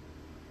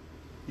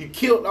 You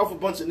killed off a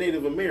bunch of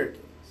Native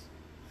Americans.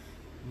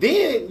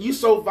 Then you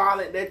so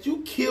violent that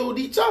you killed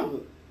each other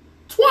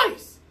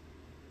twice.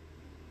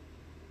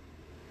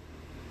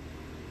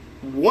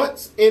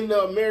 Once in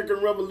the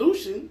American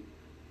Revolution,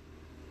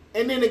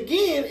 and then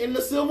again in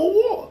the Civil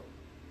War.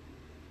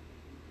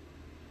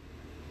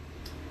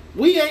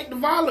 We ain't the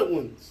violent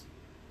ones.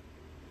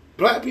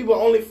 Black people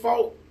only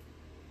fought,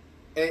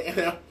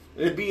 and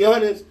to be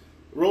honest,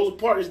 Rosa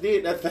Parks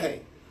did that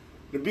thing.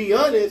 To be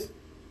honest,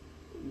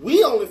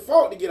 we only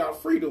fought to get our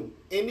freedom.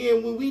 And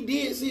then when we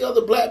did see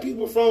other black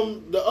people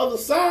from the other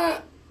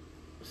side,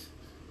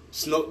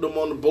 snuck them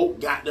on the boat,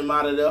 got them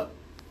out of there.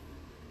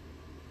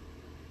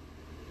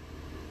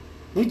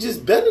 We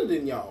just better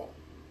than y'all.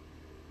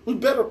 We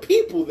better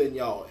people than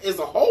y'all as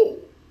a whole.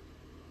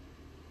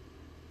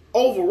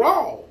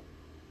 Overall.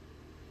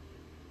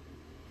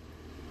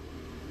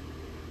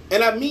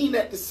 And I mean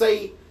that to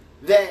say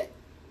that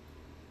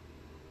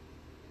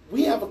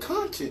we have a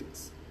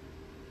conscience.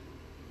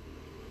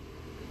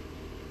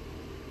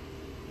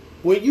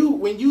 When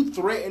you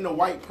threaten a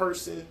white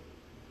person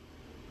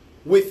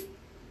with,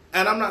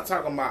 and I'm not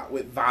talking about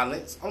with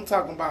violence, I'm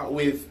talking about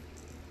with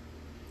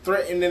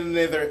threatening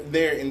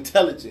their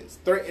intelligence,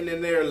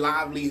 threatening their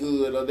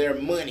livelihood or their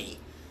money,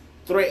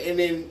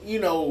 threatening,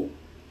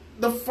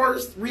 the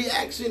first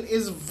reaction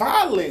is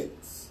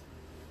violence.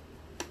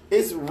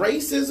 It's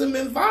racism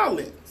and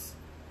violence.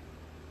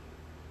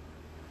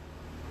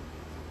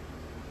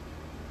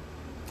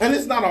 And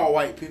it's not all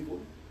white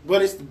people,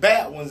 but it's the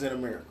bad ones in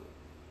America.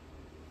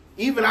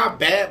 Even our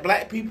bad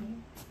black people,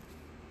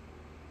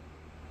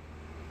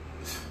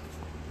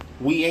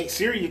 we ain't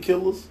serial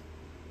killers.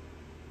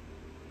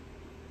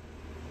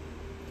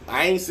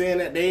 I ain't saying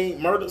that they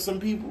ain't murdered some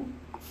people,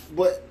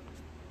 but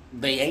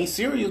They ain't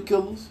serial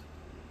killers.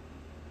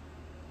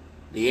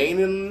 They ain't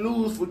in the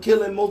news for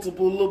killing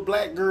multiple little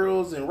black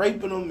girls and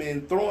raping them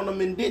and throwing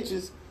them in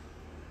ditches.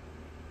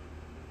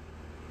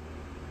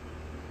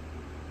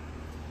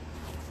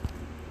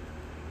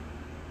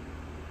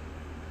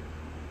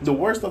 The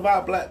worst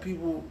about black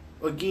people,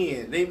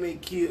 again, they may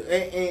kill,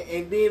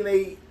 and then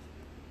they,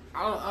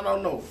 I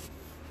don't know.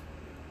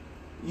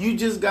 You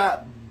just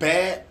got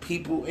bad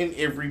people in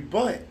every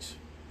bunch.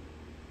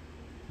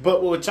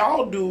 But what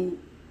y'all do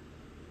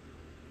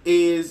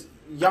is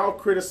y'all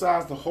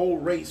criticize the whole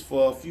race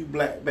for a few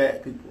black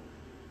bad people.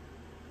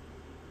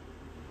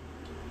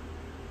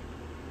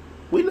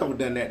 We never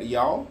done that to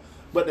y'all.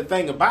 But the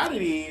thing about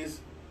it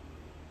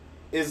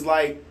is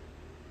like,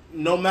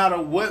 no matter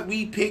what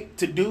we pick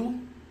to do,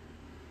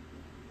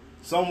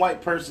 some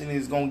white person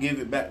is gonna give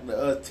it back to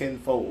us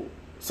tenfold.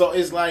 So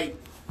it's like,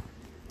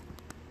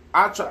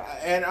 I try,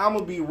 and I'm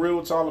gonna be real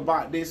with y'all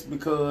about this,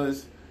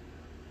 because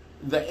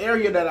the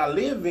area that I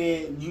live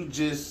in,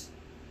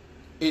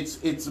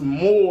 it's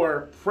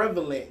more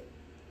prevalent,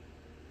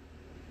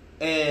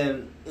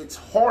 and it's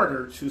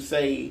harder to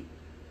say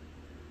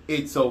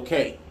it's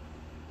okay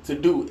to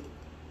do it.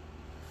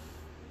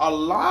 A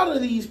lot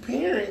of these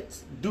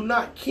parents do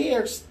not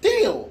care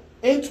still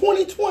in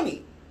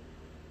 2020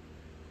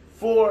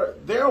 for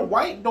their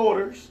white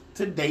daughters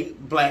to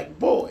date black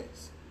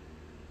boys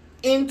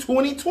in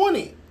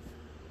 2020.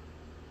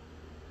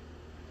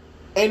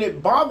 And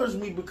it bothers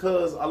me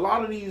because a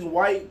lot of these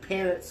white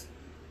parents,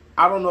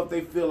 I don't know if they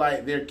feel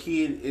like their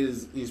kid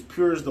is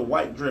pure as the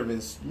white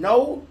driven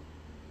snow,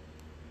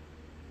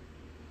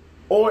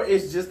 or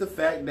it's just the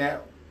fact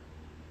that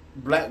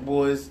black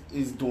boys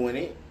is doing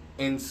it.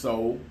 And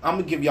so I'm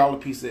going to give y'all a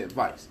piece of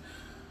advice.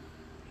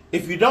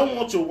 If you don't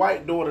want your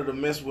white daughter to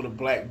mess with a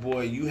black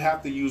boy, you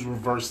have to use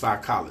reverse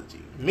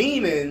psychology.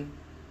 Meaning,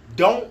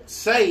 don't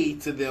say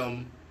to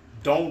them,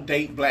 don't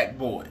date black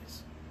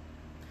boys.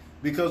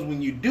 Because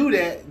when you do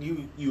that,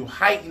 you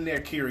heighten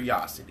their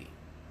curiosity.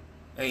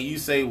 And you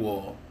say,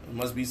 well, it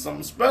must be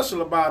something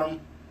special about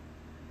them.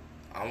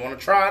 I want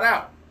to try it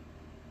out.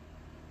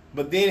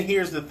 But then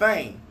here's the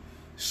thing.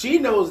 She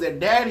knows that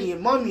daddy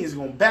and mommy is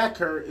going to back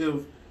her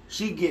if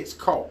she gets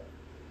caught.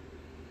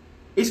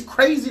 It's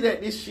crazy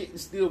that this shit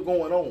is still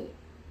going on.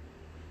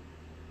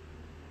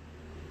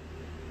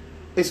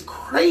 It's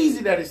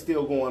crazy that it's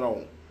still going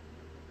on.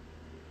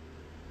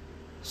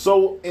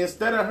 So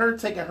instead of her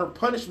taking her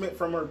punishment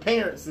from her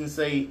parents and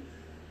say,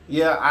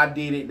 yeah, I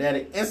did it,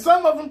 daddy. And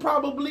some of them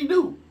probably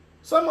do.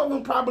 Some of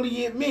them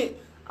probably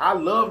admit, I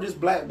love this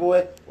black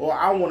boy, or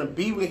I want to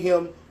be with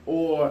him,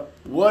 or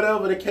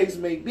whatever the case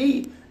may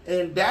be.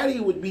 And daddy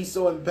would be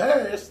so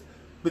embarrassed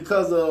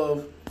because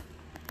of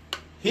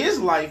his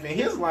life and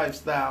his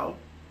lifestyle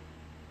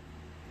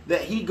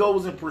that he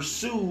goes and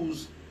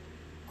pursues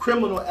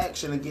criminal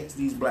action against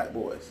these black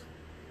boys.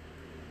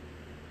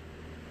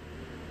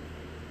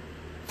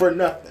 For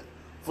nothing.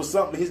 For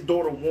something his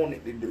daughter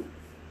wanted to do.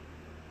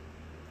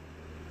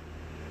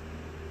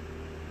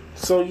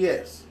 So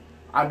yes,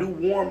 I do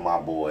warn my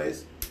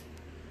boys.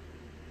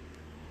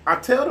 I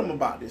tell them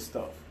about this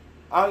stuff.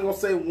 I ain't going to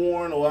say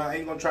warn, or I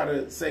ain't going to try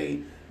to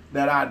say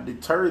that I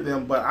deter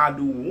them, but I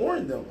do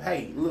warn them.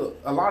 Hey, look,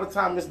 a lot of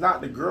time it's not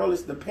the girl,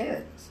 it's the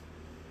parents.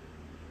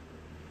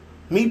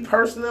 Me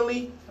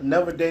personally, I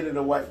never dated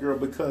a white girl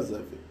because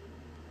of it.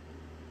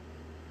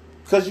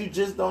 Because you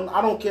just don't,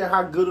 I don't care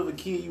how good of a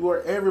kid you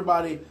were.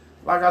 Everybody,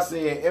 like I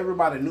said,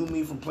 everybody knew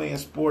me from playing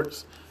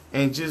sports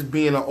and just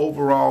being an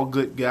overall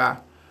good guy.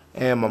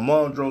 And my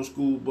mom drove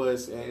school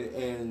bus,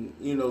 and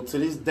you know, to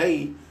this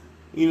day,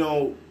 you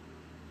know,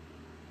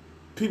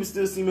 people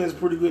still see me as a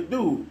pretty good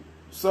dude.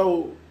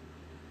 So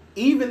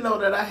even though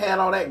that I had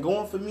all that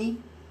going for me,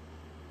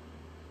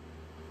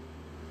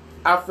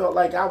 I felt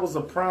like I was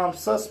a prime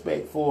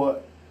suspect for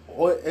it.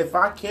 Or if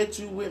I catch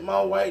you with my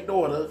white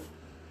daughter,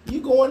 you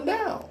going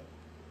down.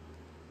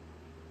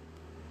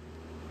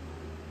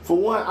 For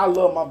one, I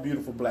love my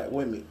beautiful black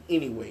women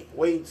anyway,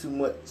 way too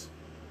much.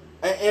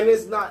 And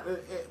it's not,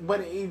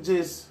 but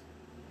it's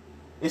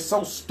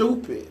so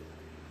stupid.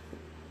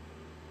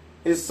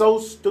 It's so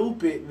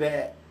stupid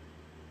that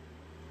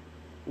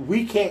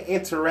we can't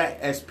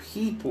interact as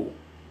people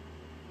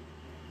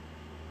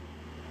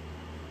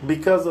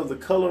because of the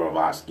color of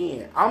our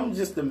skin. I'm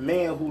just a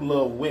man who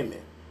loves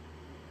women.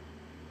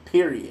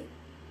 Period.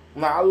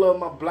 Now, I love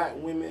my black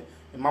women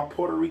and my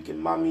Puerto Rican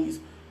mommies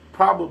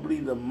probably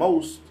the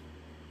most.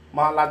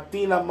 My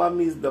Latina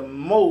mommies the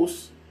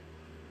most.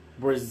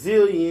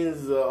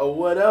 Brazilians or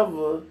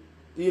whatever,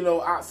 you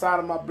know, outside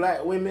of my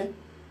black women.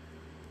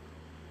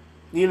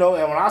 You know,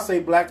 and when I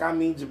say black, I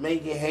mean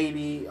Jamaican,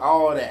 Haiti,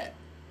 all that.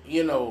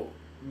 You know,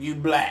 you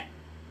black.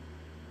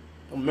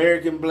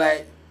 American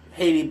black,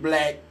 Haiti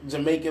black,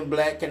 Jamaican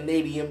black,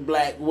 Canadian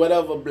black,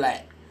 whatever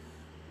black.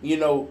 You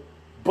know,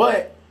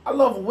 but I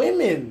love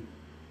women.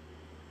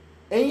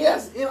 And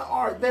yes, there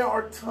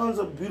are tons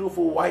of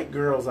beautiful white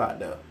girls out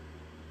there.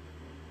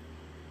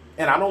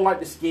 And I don't like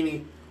the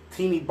skinny,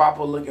 teeny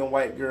bopper looking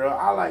white girl.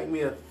 I like me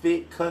a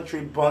thick,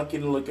 country,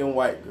 bunking looking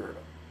white girl.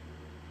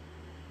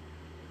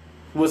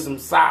 with some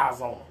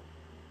size on them.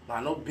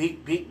 Not no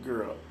big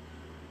girl.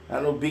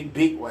 Not no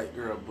big white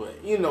girl,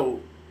 but, you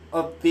know,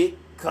 a thick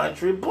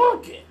country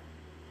bumpkin.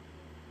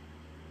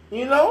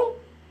 You know?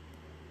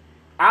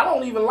 I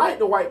don't even like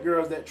the white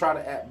girls that try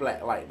to act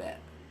black like that.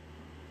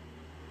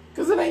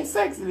 Because it ain't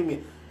sexy to me.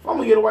 If I'm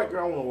going to get a white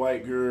girl, I want a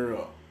white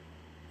girl.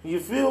 You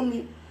feel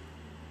me?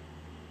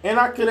 And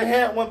I could have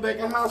had one back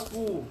in high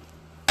school.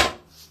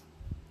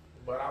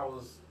 But I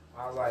was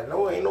like,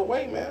 no, ain't no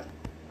way, man.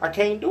 I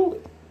can't do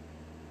it.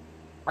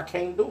 I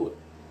can't do it.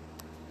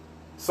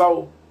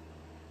 So,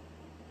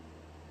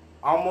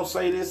 I'm going to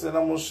say this and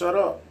I'm going to shut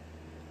up.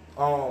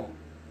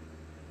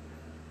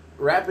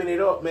 Wrapping it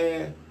up,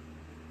 man.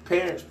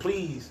 Parents,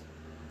 please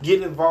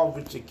get involved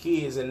with your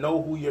kids and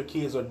know who your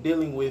kids are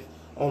dealing with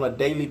on a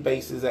daily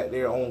basis at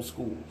their own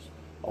schools.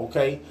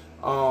 Okay?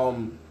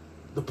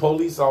 The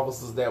police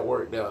officers that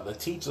work there, the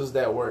teachers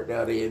that work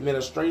there, the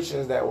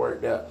administrations that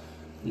work there.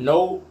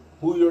 Know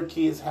who your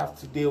kids have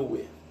to deal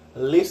with.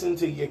 Listen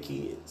to your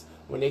kids.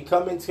 When they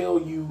come and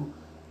tell you,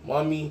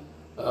 Mommy,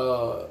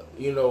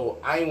 you know,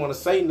 I ain't want to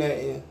say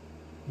nothing,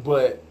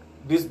 but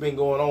this been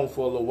going on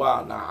for a little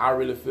while now. I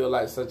really feel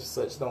like such and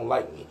such don't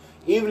like me.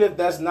 Even if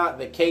that's not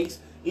the case,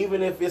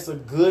 even if it's a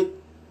good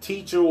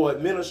teacher or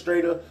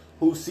administrator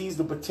who sees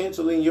the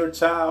potential in your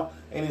child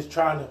and is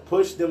trying to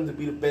push them to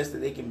be the best that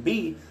they can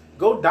be,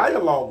 go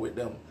dialogue with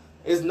them.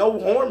 There's no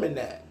harm in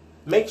that.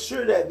 Make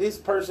sure that this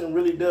person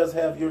really does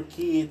have your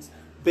kid's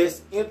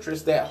best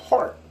interest at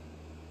heart.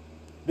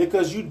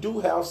 Because you do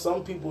have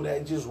some people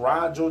that just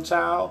ride your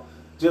child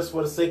just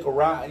for the sake of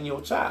riding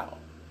your child.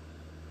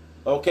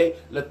 Okay?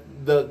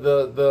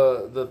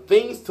 The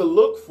things to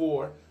look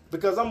for,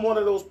 because I'm one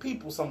of those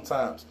people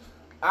sometimes.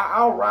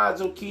 I'll ride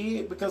your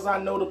kid because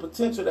I know the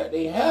potential that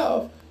they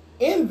have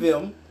in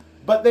them,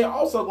 but they're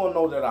also going to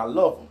know that I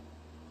love them.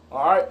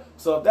 All right?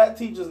 So if that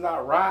teacher's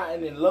not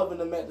riding and loving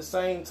them at the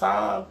same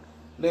time,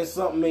 then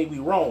something may be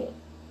wrong.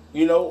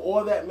 You know,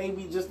 or that may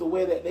be just the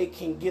way that they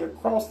can get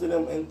across to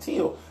them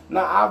until.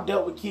 Now, I've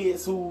dealt with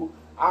kids who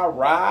I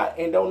ride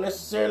and don't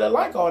necessarily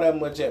like all that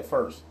much at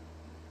first.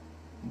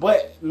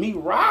 But me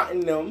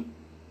riding them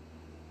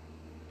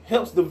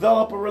helps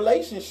develop a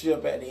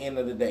relationship at the end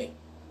of the day.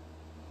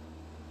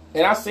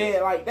 And I say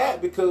it like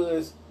that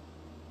because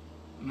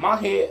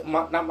not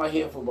my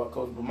head football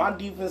coach, but my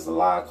defensive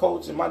line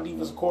coach and my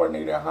defensive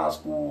coordinator at high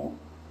school,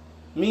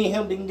 me and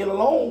him didn't get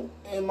along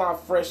in my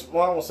I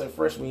won't say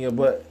freshman year,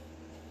 but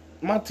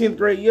my 10th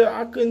grade year,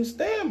 I couldn't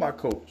stand my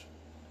coach.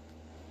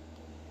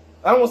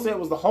 I don't want to say it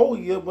was the whole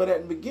year, but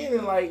at the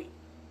beginning, like,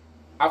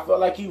 I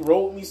felt like he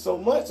rode me so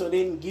much or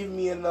didn't give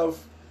me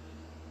enough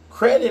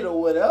credit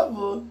or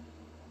whatever.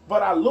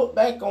 But I looked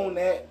back on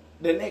that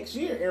the next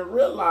year and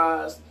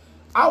realized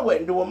I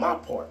wasn't doing my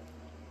part.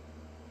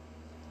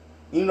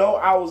 You know,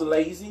 I was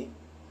lazy.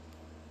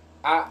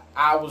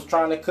 I was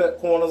trying to cut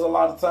corners a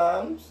lot of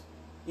times,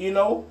 you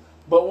know.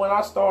 But when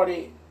I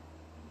started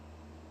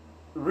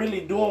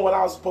really doing what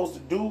I was supposed to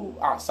do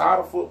outside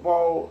of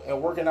football and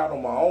working out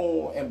on my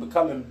own and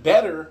becoming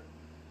better,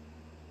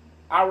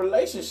 our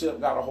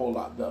relationship got a whole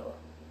lot better.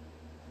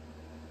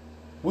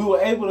 We were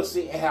able to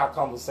sit and have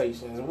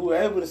conversations, and we were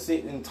able to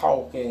sit and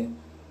talk, and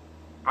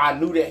I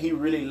knew that he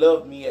really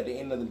loved me at the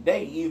end of the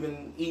day,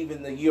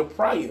 even the year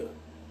prior.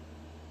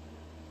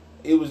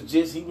 It was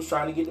just he was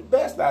trying to get the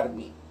best out of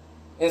me.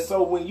 And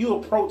so when you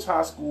approach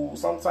high school,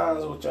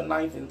 sometimes with your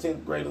 9th and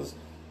 10th graders,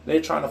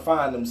 they're trying to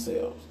find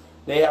themselves.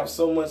 They have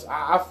so much.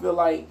 I feel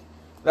like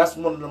that's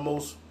one of the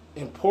most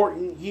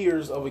important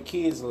years of a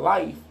kid's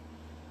life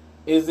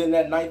is in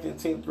that 9th and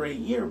 10th grade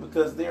year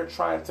because they're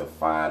trying to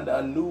find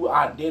a new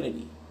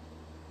identity.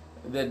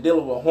 They're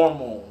dealing with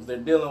hormones. They're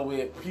dealing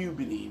with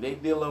puberty. They're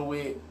dealing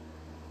with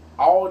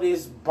all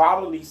this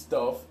bodily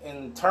stuff,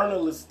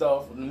 internal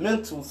stuff,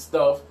 mental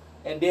stuff,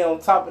 and then on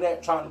top of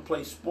that, trying to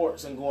play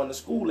sports and going to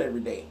school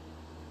every day.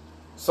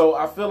 So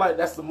I feel like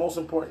that's the most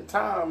important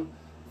time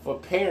for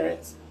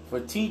parents, for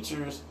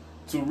teachers,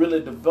 to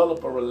really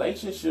develop a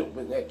relationship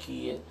with that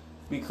kid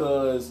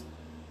because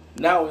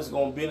now it's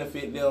going to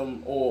benefit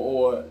them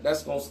or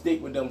that's going to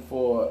stick with them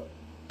for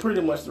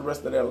pretty much the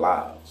rest of their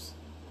lives.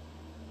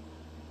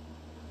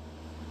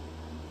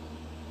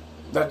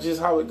 That's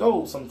just how it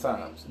goes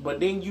sometimes. But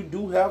then you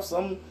do have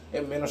some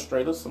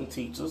administrators, some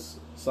teachers,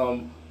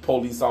 some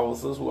police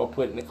officers who are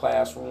put in the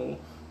classroom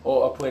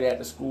or are put at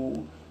the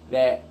school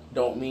that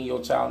don't mean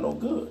your child no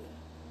good.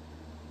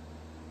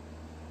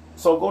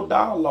 So go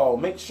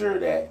dialogue. Make sure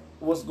that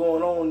what's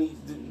going on needs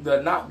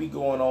to not be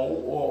going on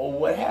or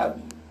what have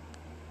you.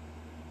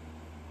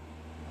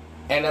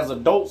 And as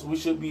adults, we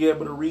should be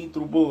able to read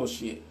through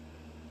bullshit.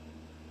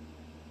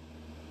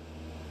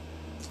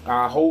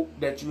 I hope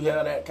that you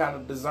have that kind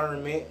of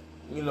discernment.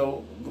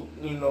 Lord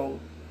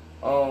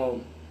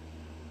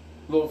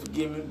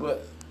forgive me,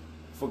 but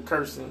for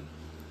cursing.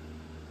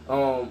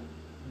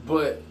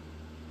 But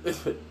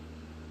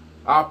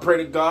I pray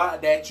to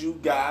God that you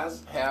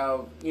guys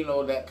have,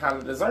 that kind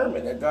of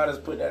discernment, that God has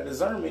put that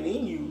discernment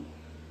in you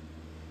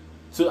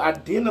to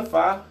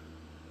identify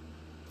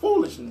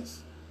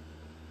foolishness.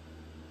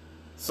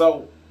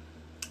 So,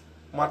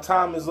 my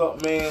time is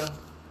up, man.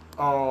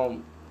 I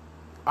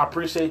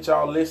appreciate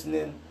y'all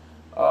listening.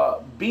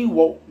 Be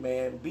woke,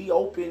 man. Be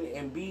open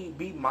and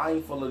be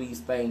mindful of these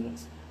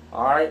things.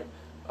 All right.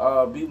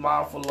 Be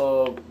mindful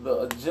of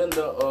the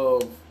agenda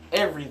of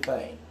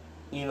everything.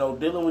 You know,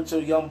 dealing with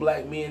your young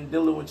black men,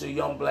 dealing with your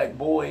young black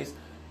boys,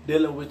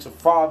 dealing with your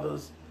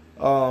fathers,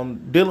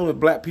 dealing with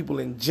black people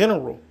in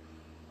general.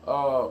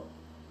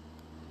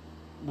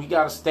 We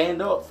gotta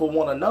stand up for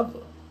one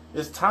another.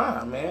 It's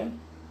time, man.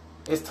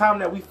 It's time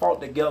that we fought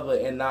together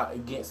and not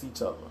against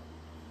each other.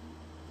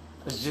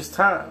 It's just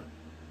time.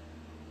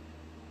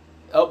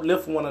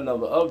 Uplift one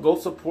another. Go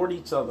support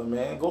each other,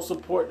 man. Go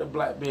support the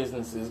black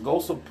businesses. Go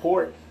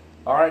support.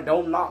 All right,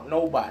 don't knock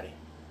nobody.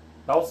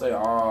 Don't say,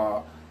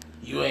 "Oh,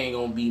 you ain't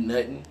gonna be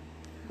nothing."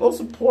 Go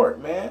support,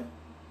 man.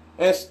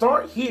 And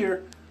start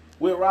here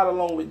with Ride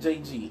Along with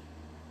JG.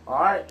 All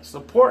right,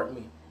 support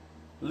me.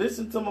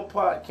 Listen to my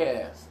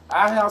podcast.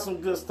 I have some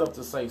good stuff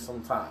to say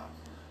sometimes.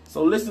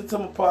 So listen to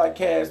my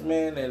podcast,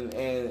 man,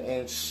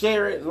 and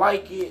share it,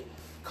 like it,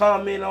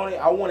 comment on it.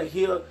 I want to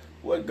hear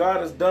what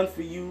God has done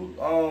for you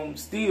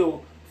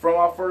still from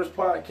our first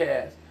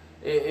podcast.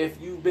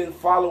 If you've been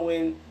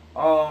following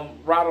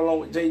Ride Along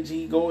with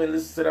JG, go and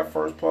listen to that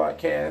first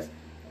podcast.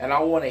 And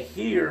I want to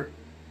hear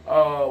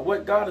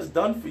what God has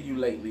done for you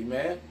lately,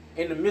 man.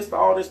 In the midst of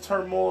all this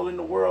turmoil in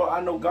the world, I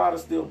know God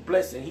is still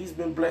blessing. He's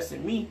been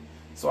blessing me.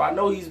 So I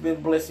know he's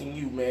been blessing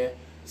you, man.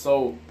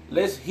 So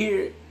let's hear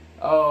it.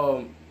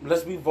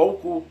 Let's be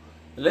vocal.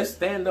 Let's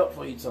stand up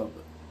for each other.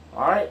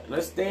 All right?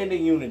 Let's stand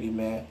in unity,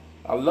 man.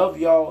 I love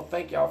y'all.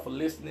 Thank y'all for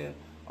listening.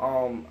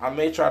 I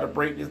may try to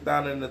break this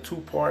down into 2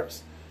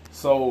 parts.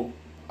 So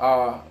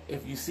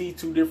if you see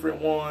 2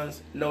 different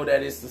ones, know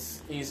that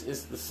it's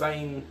the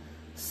same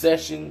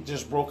session,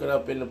 just broken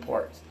up into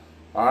parts.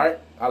 All right?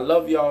 I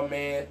love y'all,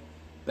 man.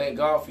 Thank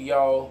God for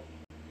y'all.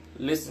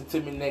 Listen to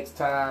me next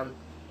time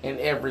and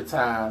every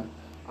time.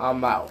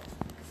 I'm out.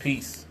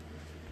 Peace.